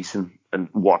 80s and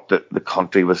what the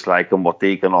country was like and what the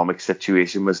economic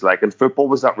situation was like, and football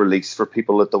was that release for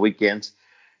people at the weekends.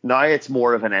 Now it's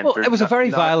more of an Well, it was a very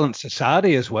violent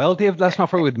society as well, Dave. Let's not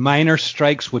forget, with miners'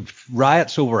 strikes, with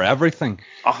riots over everything.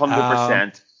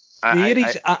 100%. The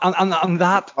 80s, and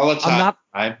that.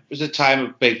 It was a time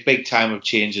of big time of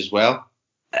change as well.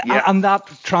 Yeah. And that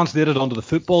translated onto the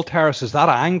football terraces. That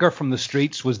anger from the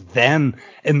streets was then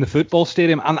in the football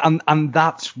stadium, and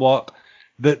that's what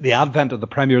the advent of the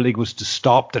Premier League was to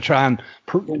stop, to try and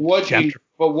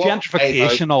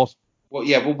gentrification.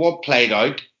 But what played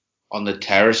out on the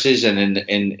terraces and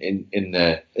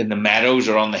in the meadows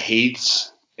or on the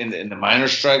heaths in the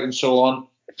miners' strike and so on,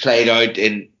 played out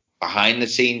in behind the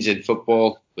scenes in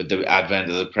football with the advent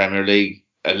of the Premier League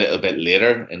a little bit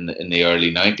later in the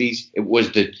early 90s. It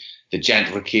was the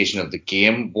gentrification of the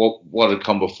game. What had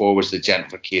come before was the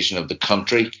gentrification of the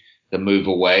country, the move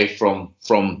away from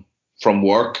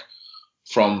work,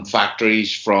 from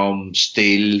factories, from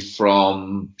steel,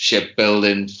 from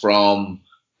shipbuilding, from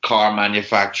car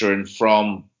manufacturing,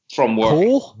 from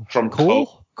work, from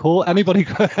coal. Anybody?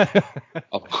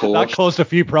 Of course, that caused a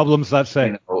few problems. That's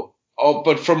it.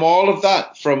 But from all of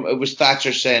that, it was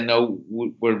Thatcher saying, no,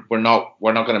 we're not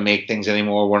going to make things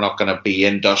anymore. We're not going to be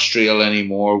industrial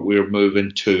anymore. We're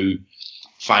moving to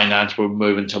finance. We're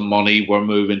moving to money. We're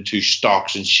moving to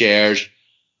stocks and shares.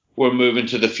 We're moving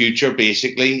to the future,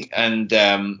 basically. And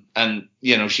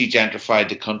you know, she gentrified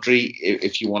the country,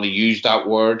 if you want to use that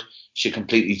word. She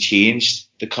completely changed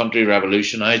the country,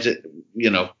 revolutionized it. You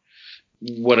know,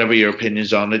 whatever your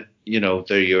opinions on it, you know,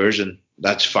 they're yours, and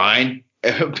that's fine.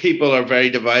 People are very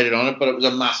divided on it, but it was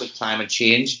a massive time of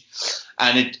change,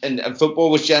 and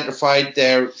football was gentrified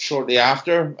there shortly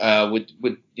after,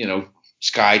 with you know,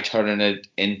 Sky turning it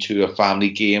into a family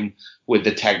game with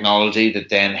the technology that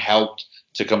then helped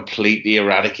to completely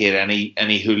eradicate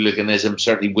any hooliganism,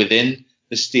 certainly within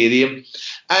the stadium,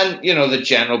 and you know, the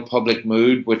general public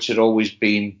mood, which had always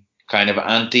been kind of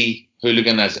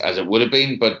anti-hooligan as it would have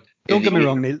been, but don't get me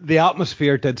wrong, Neil, the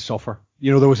atmosphere did suffer.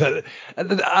 You know, there was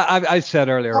I said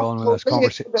earlier on in this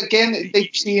conversation. Again, they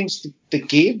changed the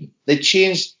game. They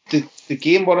changed the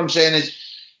game. What I'm saying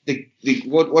is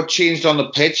what changed on the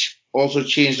pitch also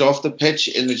changed off the pitch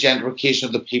in the gentrification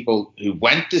of the people who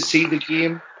went to see the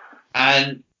game,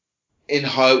 and in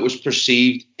how it was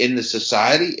perceived in the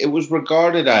society. It was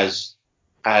regarded as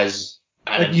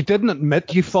like, you didn't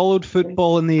admit you followed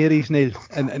football in the 80s, Neil.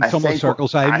 In some of the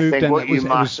circles I moved in, it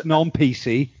was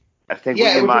non-PC. I think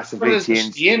what you massively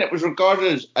changed. It was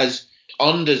regarded as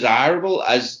undesirable,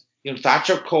 as, you know,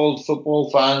 Thatcher called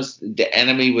football fans the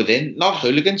enemy within, not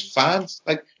hooligans, fans,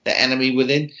 like the enemy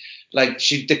within. Like,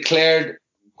 she declared,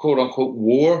 quote unquote,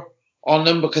 war on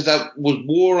them, because that was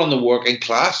war on the working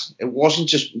class. It wasn't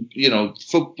just, you know,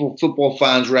 football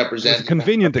fans representing. It's a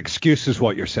convenient excuse, is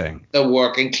what you're saying. The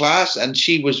working class, and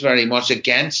she was very much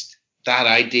against that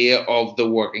idea of the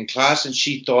working class, and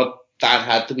she thought that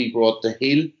had to be brought to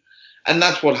heel, and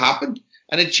that's what happened.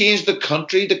 And it changed the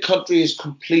country. The country is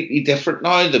completely different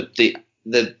now. The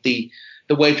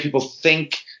way people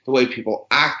think, the way people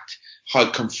act, how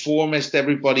conformist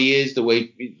everybody is, the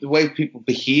way people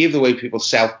behave, the way people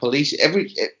self-police,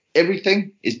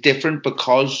 everything is different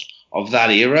because of that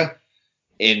era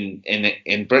in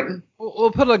Britain.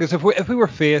 We'll put it like this: if we were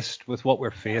faced with what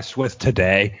we're faced with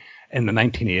today in the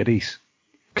 1980s,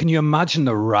 Can you imagine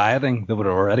the rioting that would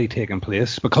have already taken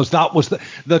place? Because that was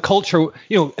the culture.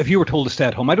 If you were told to stay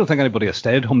at home, I don't think anybody has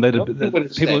stayed at home.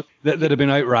 People that have been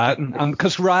out rioting, and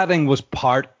because rioting was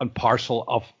part and parcel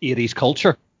of 80s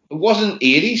culture. It wasn't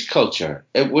 80s culture.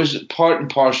 It was part and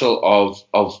parcel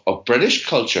of British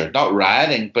culture, not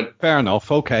rioting. But fair enough.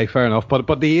 Okay, fair enough. But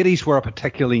the 80s were a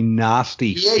particularly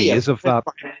nasty phase of that.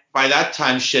 By that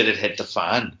time, shit had hit the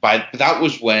fan. That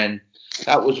was when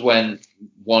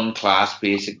one class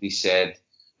basically said,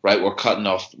 right, we're cutting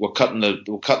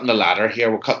the ladder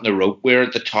here, we're cutting the rope, we're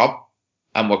at the top,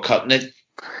 and we're cutting it.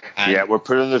 And we're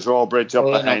putting the drawbridge up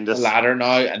behind us. The ladder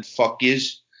now, and fuck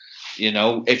yous.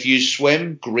 If you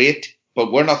swim, great,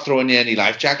 but we're not throwing you any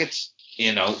life jackets.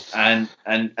 And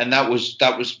that was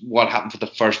what happened for the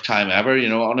first time ever.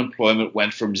 Unemployment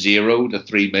went from 0 to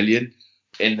 3 million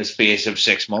in the space of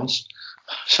 6 months.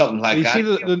 Something like that.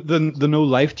 You see the no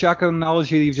life jacket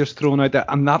analogy you've just thrown out there,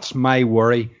 and that's my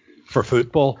worry for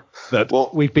football. That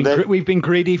we've been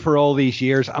greedy for all these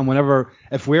years, and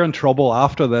if we're in trouble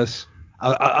after this,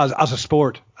 as a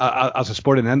sport, as a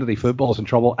sporting entity, football's in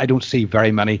trouble. I don't see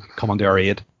very many coming to our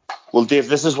aid. Well, Dave,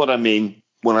 this is what I mean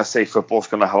when I say football's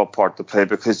going to have a part to play,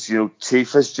 because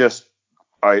Chief has just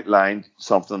outlined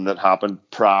something that happened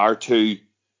prior to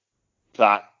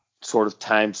that sort of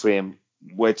time frame,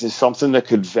 which is something that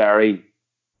could very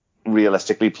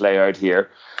realistically play out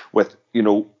here with,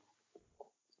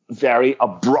 very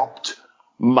abrupt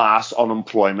mass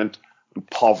unemployment,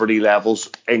 poverty levels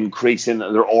increasing.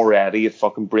 They're already at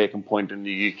fucking breaking point in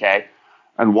the UK,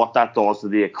 and what that does to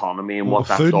the economy and what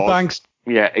that food does. Banks.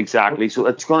 Yeah, exactly. So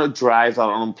it's going to drive that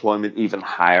unemployment even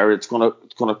higher. It's going to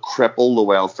cripple the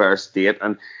welfare state,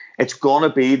 and it's going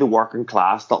to be the working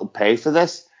class that will pay for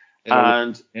this.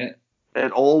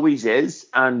 It always is.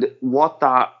 And what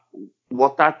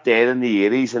that did in the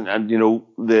 80s, and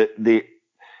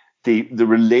the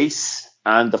release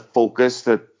and the focus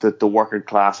that the working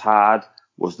class had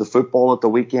was the football at the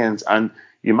weekends. And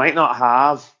you might not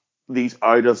have these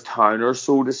out of towners,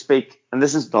 so to speak. And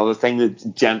this is another thing that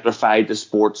gentrified the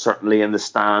sport, certainly in the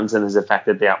stands, and has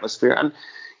affected the atmosphere. And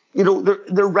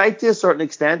they're right to a certain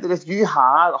extent that if you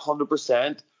had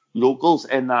 100% locals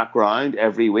in that ground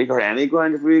every week, or any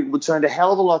ground every week, it would sound a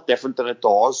hell of a lot different than it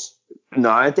does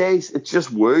nowadays. It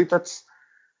just would.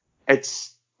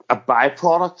 It's a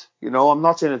byproduct. I'm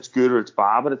not saying it's good or it's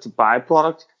bad, but it's a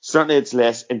byproduct. Certainly it's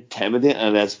less intimidating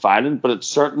and less violent, but it's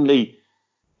certainly,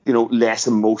 less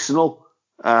emotional.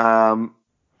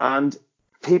 And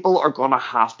people are going to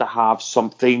have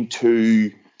something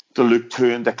to look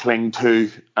to and to cling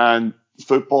to, and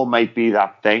football might be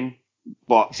that thing.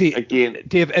 But see, again,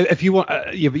 Dave, if you want,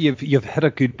 you've hit a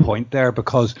good point there,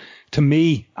 because to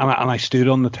me, and I stood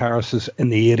on the terraces in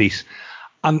the 80s,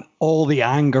 and all the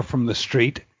anger from the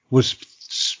street was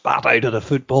spat out of the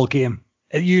football game.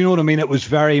 You know what I mean? It was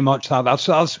very much that.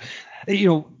 That's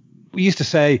we used to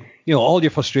say, all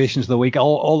your frustrations of the week,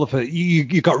 all of it,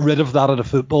 you got rid of that at a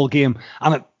football game,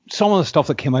 and some of the stuff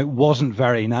that came out wasn't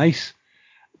very nice,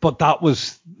 but it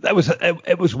was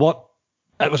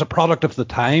a product of the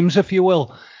times, if you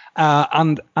will.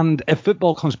 And if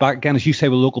football comes back again, as you say,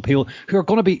 with local people who are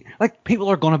going to be people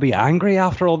are going to be angry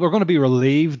after all. They're going to be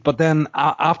relieved, but then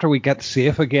after we get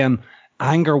safe again,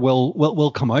 anger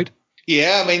will come out.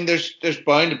 Yeah, I mean, there's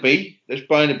bound to be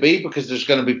because there's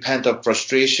going to be pent up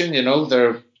frustration.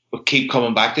 We'll keep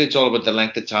coming back to it. It's all about the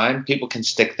length of time. People can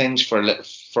stick things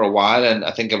for a while, and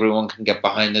I think everyone can get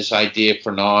behind this idea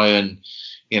for now, and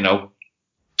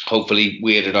hopefully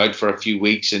wait it out for a few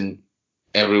weeks and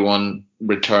everyone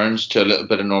returns to a little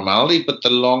bit of normality. But the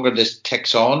longer this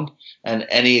ticks on, and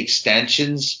any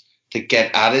extensions that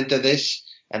get added to this,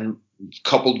 and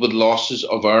coupled with losses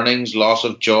of earnings, loss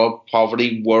of job,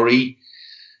 poverty, worry,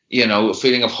 a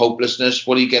feeling of hopelessness.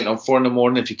 What are you getting up for in the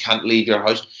morning if you can't leave your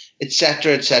house,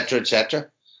 etc., etc., etc.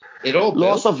 It all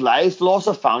loss of life, loss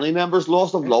of family members,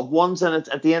 loss of loved ones, and it's,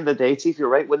 at the end of the day, Chief, you're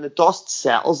right. When the dust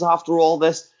settles after all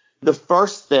this, the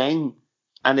first thing,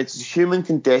 and it's a human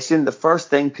condition, the first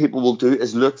thing people will do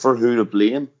is look for who to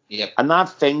blame. Yep. And that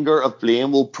finger of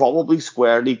blame will probably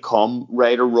squarely come,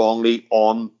 right or wrongly,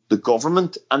 on the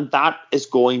government, and that is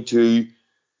going to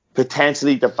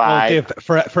potentially divide. Well,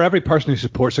 Dave, for every person who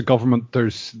supports a government,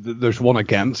 there's one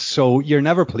against. So you're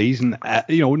never pleasing,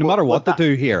 no matter what they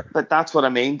do here. But that's what I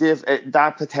mean, Dave.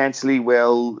 That potentially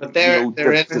will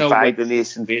divide the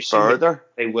nation further.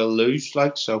 They will lose,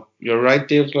 so you're right,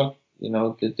 Dave.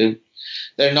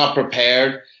 They're not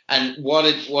prepared. And what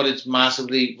it's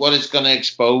going to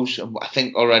expose, I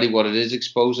think already what it is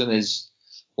exposing is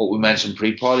what we mentioned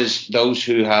pre-pod, is those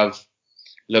who have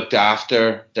looked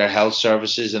after their health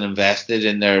services and invested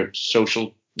in their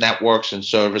social networks and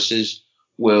services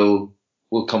will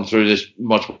come through this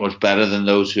much better than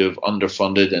those who have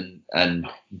underfunded and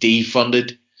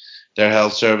defunded their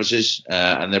health services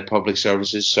and their public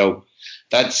services. So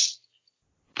that's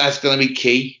going to be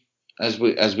key as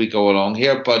we go along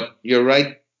here. But you're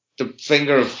right, the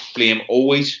finger of blame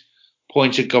always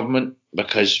points at government,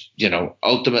 because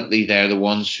ultimately they're the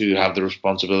ones who have the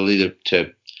responsibility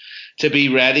to be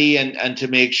ready and to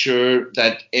make sure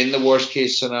that in the worst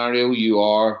case scenario you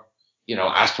are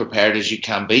as prepared as you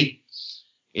can be.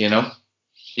 You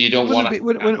don't want to.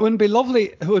 Wouldn't be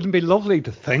lovely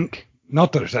to think,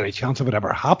 not that there's any chance of it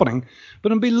ever happening,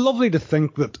 but it'd be lovely to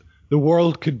think that the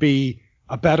world could be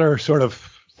a better sort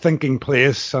of thinking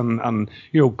place and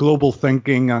global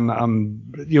thinking and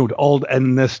all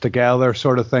in this together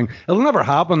sort of thing. It'll never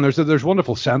happen. There's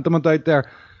wonderful sentiment out there,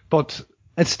 but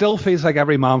it still feels like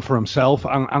every man for himself,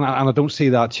 and I don't see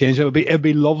that changing. It'd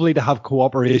be lovely to have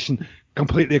cooperation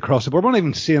completely across the board. We're not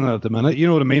even seeing it at the minute, you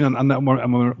know what I mean?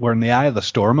 And we're in the eye of the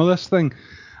storm of this thing,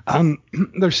 and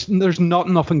there's not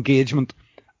enough engagement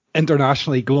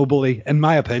internationally, globally, in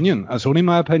my opinion. It's only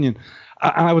my opinion.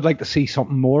 And I would like to see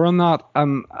something more on that.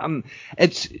 And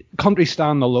it's countries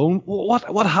stand alone.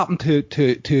 What happened to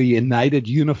a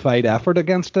unified effort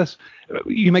against this?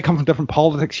 You may come from different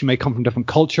politics, you may come from different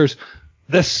cultures.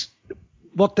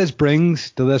 What this brings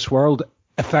to this world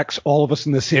affects all of us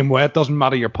in the same way. It doesn't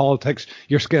matter your politics,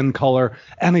 your skin color,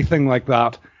 anything like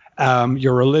that.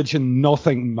 Your religion,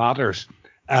 nothing matters.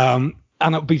 And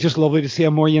it'd be just lovely to see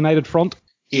a more united front.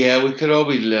 Yeah, we could all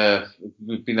be.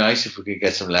 It'd be nice if we could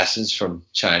get some lessons from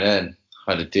China and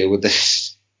how to deal with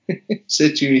this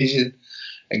situation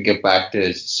and get back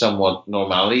to somewhat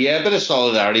normality. Yeah, a bit of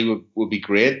solidarity would be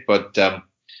great, but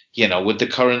with the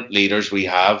current leaders we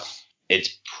have,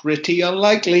 it's pretty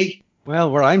unlikely. Well,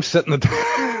 where I'm sitting,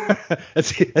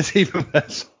 it's even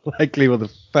less likely with the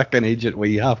fucking agent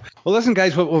we have. Well, listen,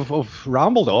 guys, we've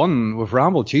rambled on. We've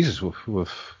rambled. Jesus,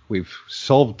 we've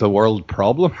solved the world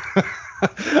problem.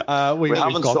 We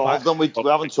haven't solved them. We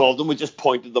haven't solved them. We just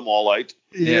pointed them all out.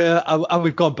 Yeah, and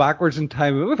we've gone backwards in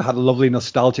time. We've had a lovely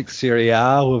nostalgic Serie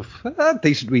A. We've had a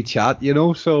decent wee chat,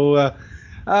 So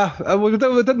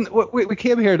we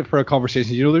came here for a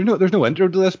conversation. There's no intro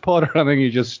to this pod or anything. You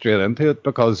just straight into it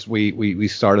because we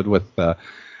started with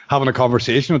having a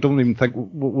conversation. I don't even think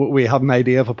we had an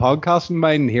idea of a podcast in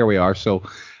mind, and here we are. So.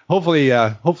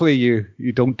 Hopefully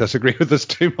you don't disagree with us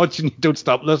too much and you don't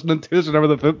stop listening to us whenever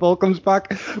the football comes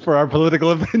back for our political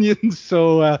opinions.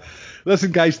 So,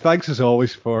 listen, guys, thanks as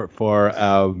always for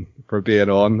being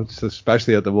on,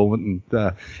 especially at the moment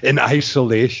and in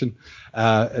isolation.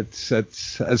 It's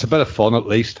a bit of fun, at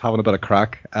least having a bit of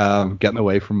crack, getting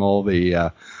away from all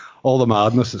the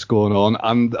madness that's going on.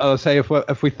 And I'll say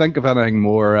if we think of anything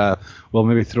more, we'll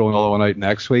maybe throw another one out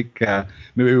next week.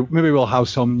 Maybe we'll have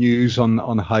some news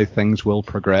on how things will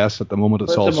progress. At the moment,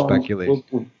 it's all speculation.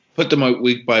 We'll put them out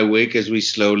week by week as we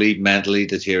slowly mentally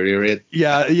deteriorate.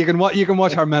 Yeah, you can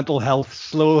watch our mental health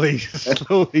slowly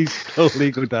go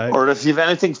down. Or if you have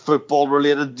anything football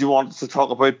related you want us to talk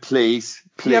about, please.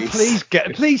 Yeah,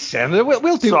 please send it.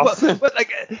 We'll do.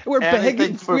 We're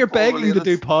begging to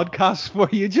do podcasts for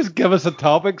you. Just give us a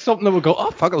topic, something that we'll go,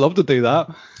 oh fuck, I'd love to do that.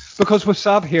 Because we've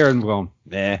sat here and gone,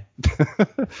 nah.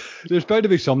 There's bound to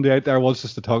be somebody out there who wants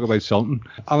us to talk about something.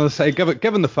 And I say,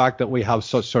 given the fact that we have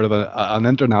such sort of an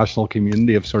international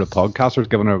community of sort of podcasters,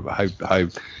 given how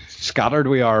scattered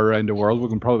we are around the world, we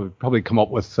can probably come up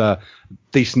with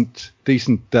decent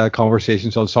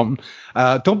conversations on something.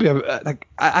 Don't be like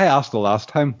I asked the last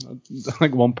time.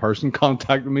 Like one person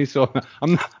contacted me, so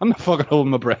I'm not fucking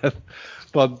holding my breath.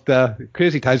 But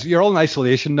crazy times. You're all in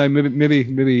isolation now.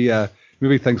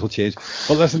 Maybe things will change.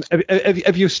 But listen,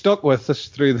 if you stuck with us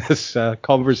through this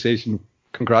conversation,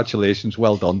 congratulations,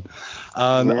 well done.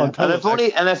 And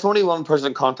if only one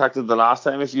person contacted the last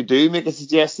time, if you do make a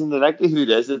suggestion, the likelihood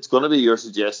is it's going to be your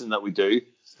suggestion that we do.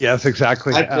 Yes,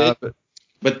 exactly.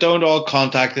 But don't all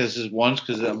contact us at once,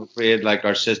 because I'm afraid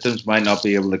our systems might not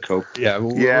be able to cope.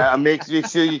 Yeah, and make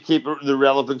sure you keep the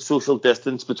relevant social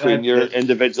distance between your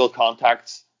individual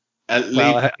contacts. At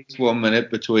least 1 minute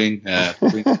between. There's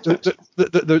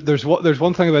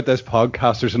one thing about this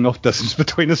podcast. There's enough distance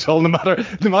between us all. No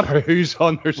matter who's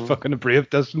on, there's fucking a brave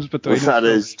distance between us. That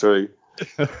is true.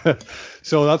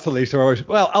 So that's the least of ours.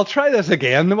 Well, I'll try this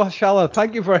again, shall I?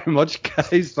 Thank you very much,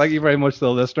 guys. Thank you very much to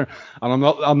the listener. And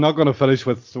I'm not going to finish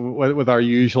with our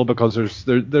usual, because there's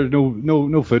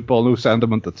no football, no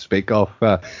sentiment to speak of.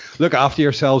 Look after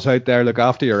yourselves out there. Look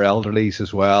after your elderlies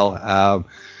as well.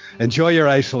 enjoy your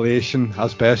isolation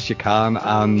as best you can,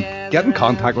 and get in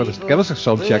contact with us. Give us a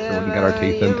subject that we can get our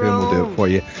teeth into, and we'll do it for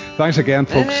you. Thanks again,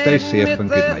 folks. Stay safe and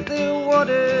good night. The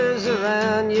waters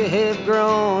around you have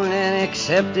grown, and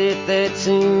accept it that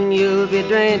soon you'll be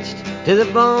drenched to the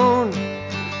bone.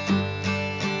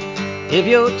 If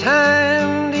your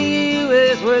time to you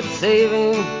is worth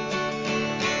saving,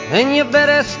 then you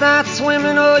better start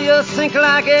swimming or you'll sink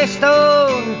like a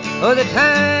stone. Oh, the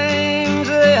times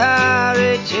they are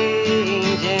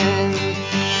a-changing.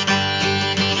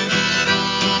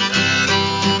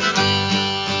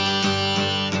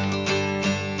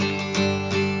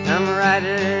 Some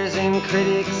writers and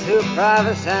critics who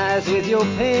prophesize with your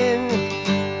pen,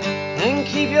 and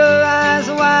keep your eyes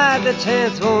wide, the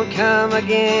chance won't come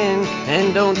again.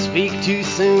 And don't speak too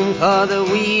soon, for the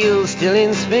wheel's still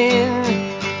in spin,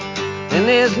 and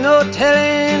there's no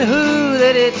telling who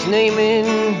that it's naming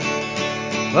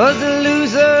was the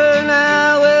loser now.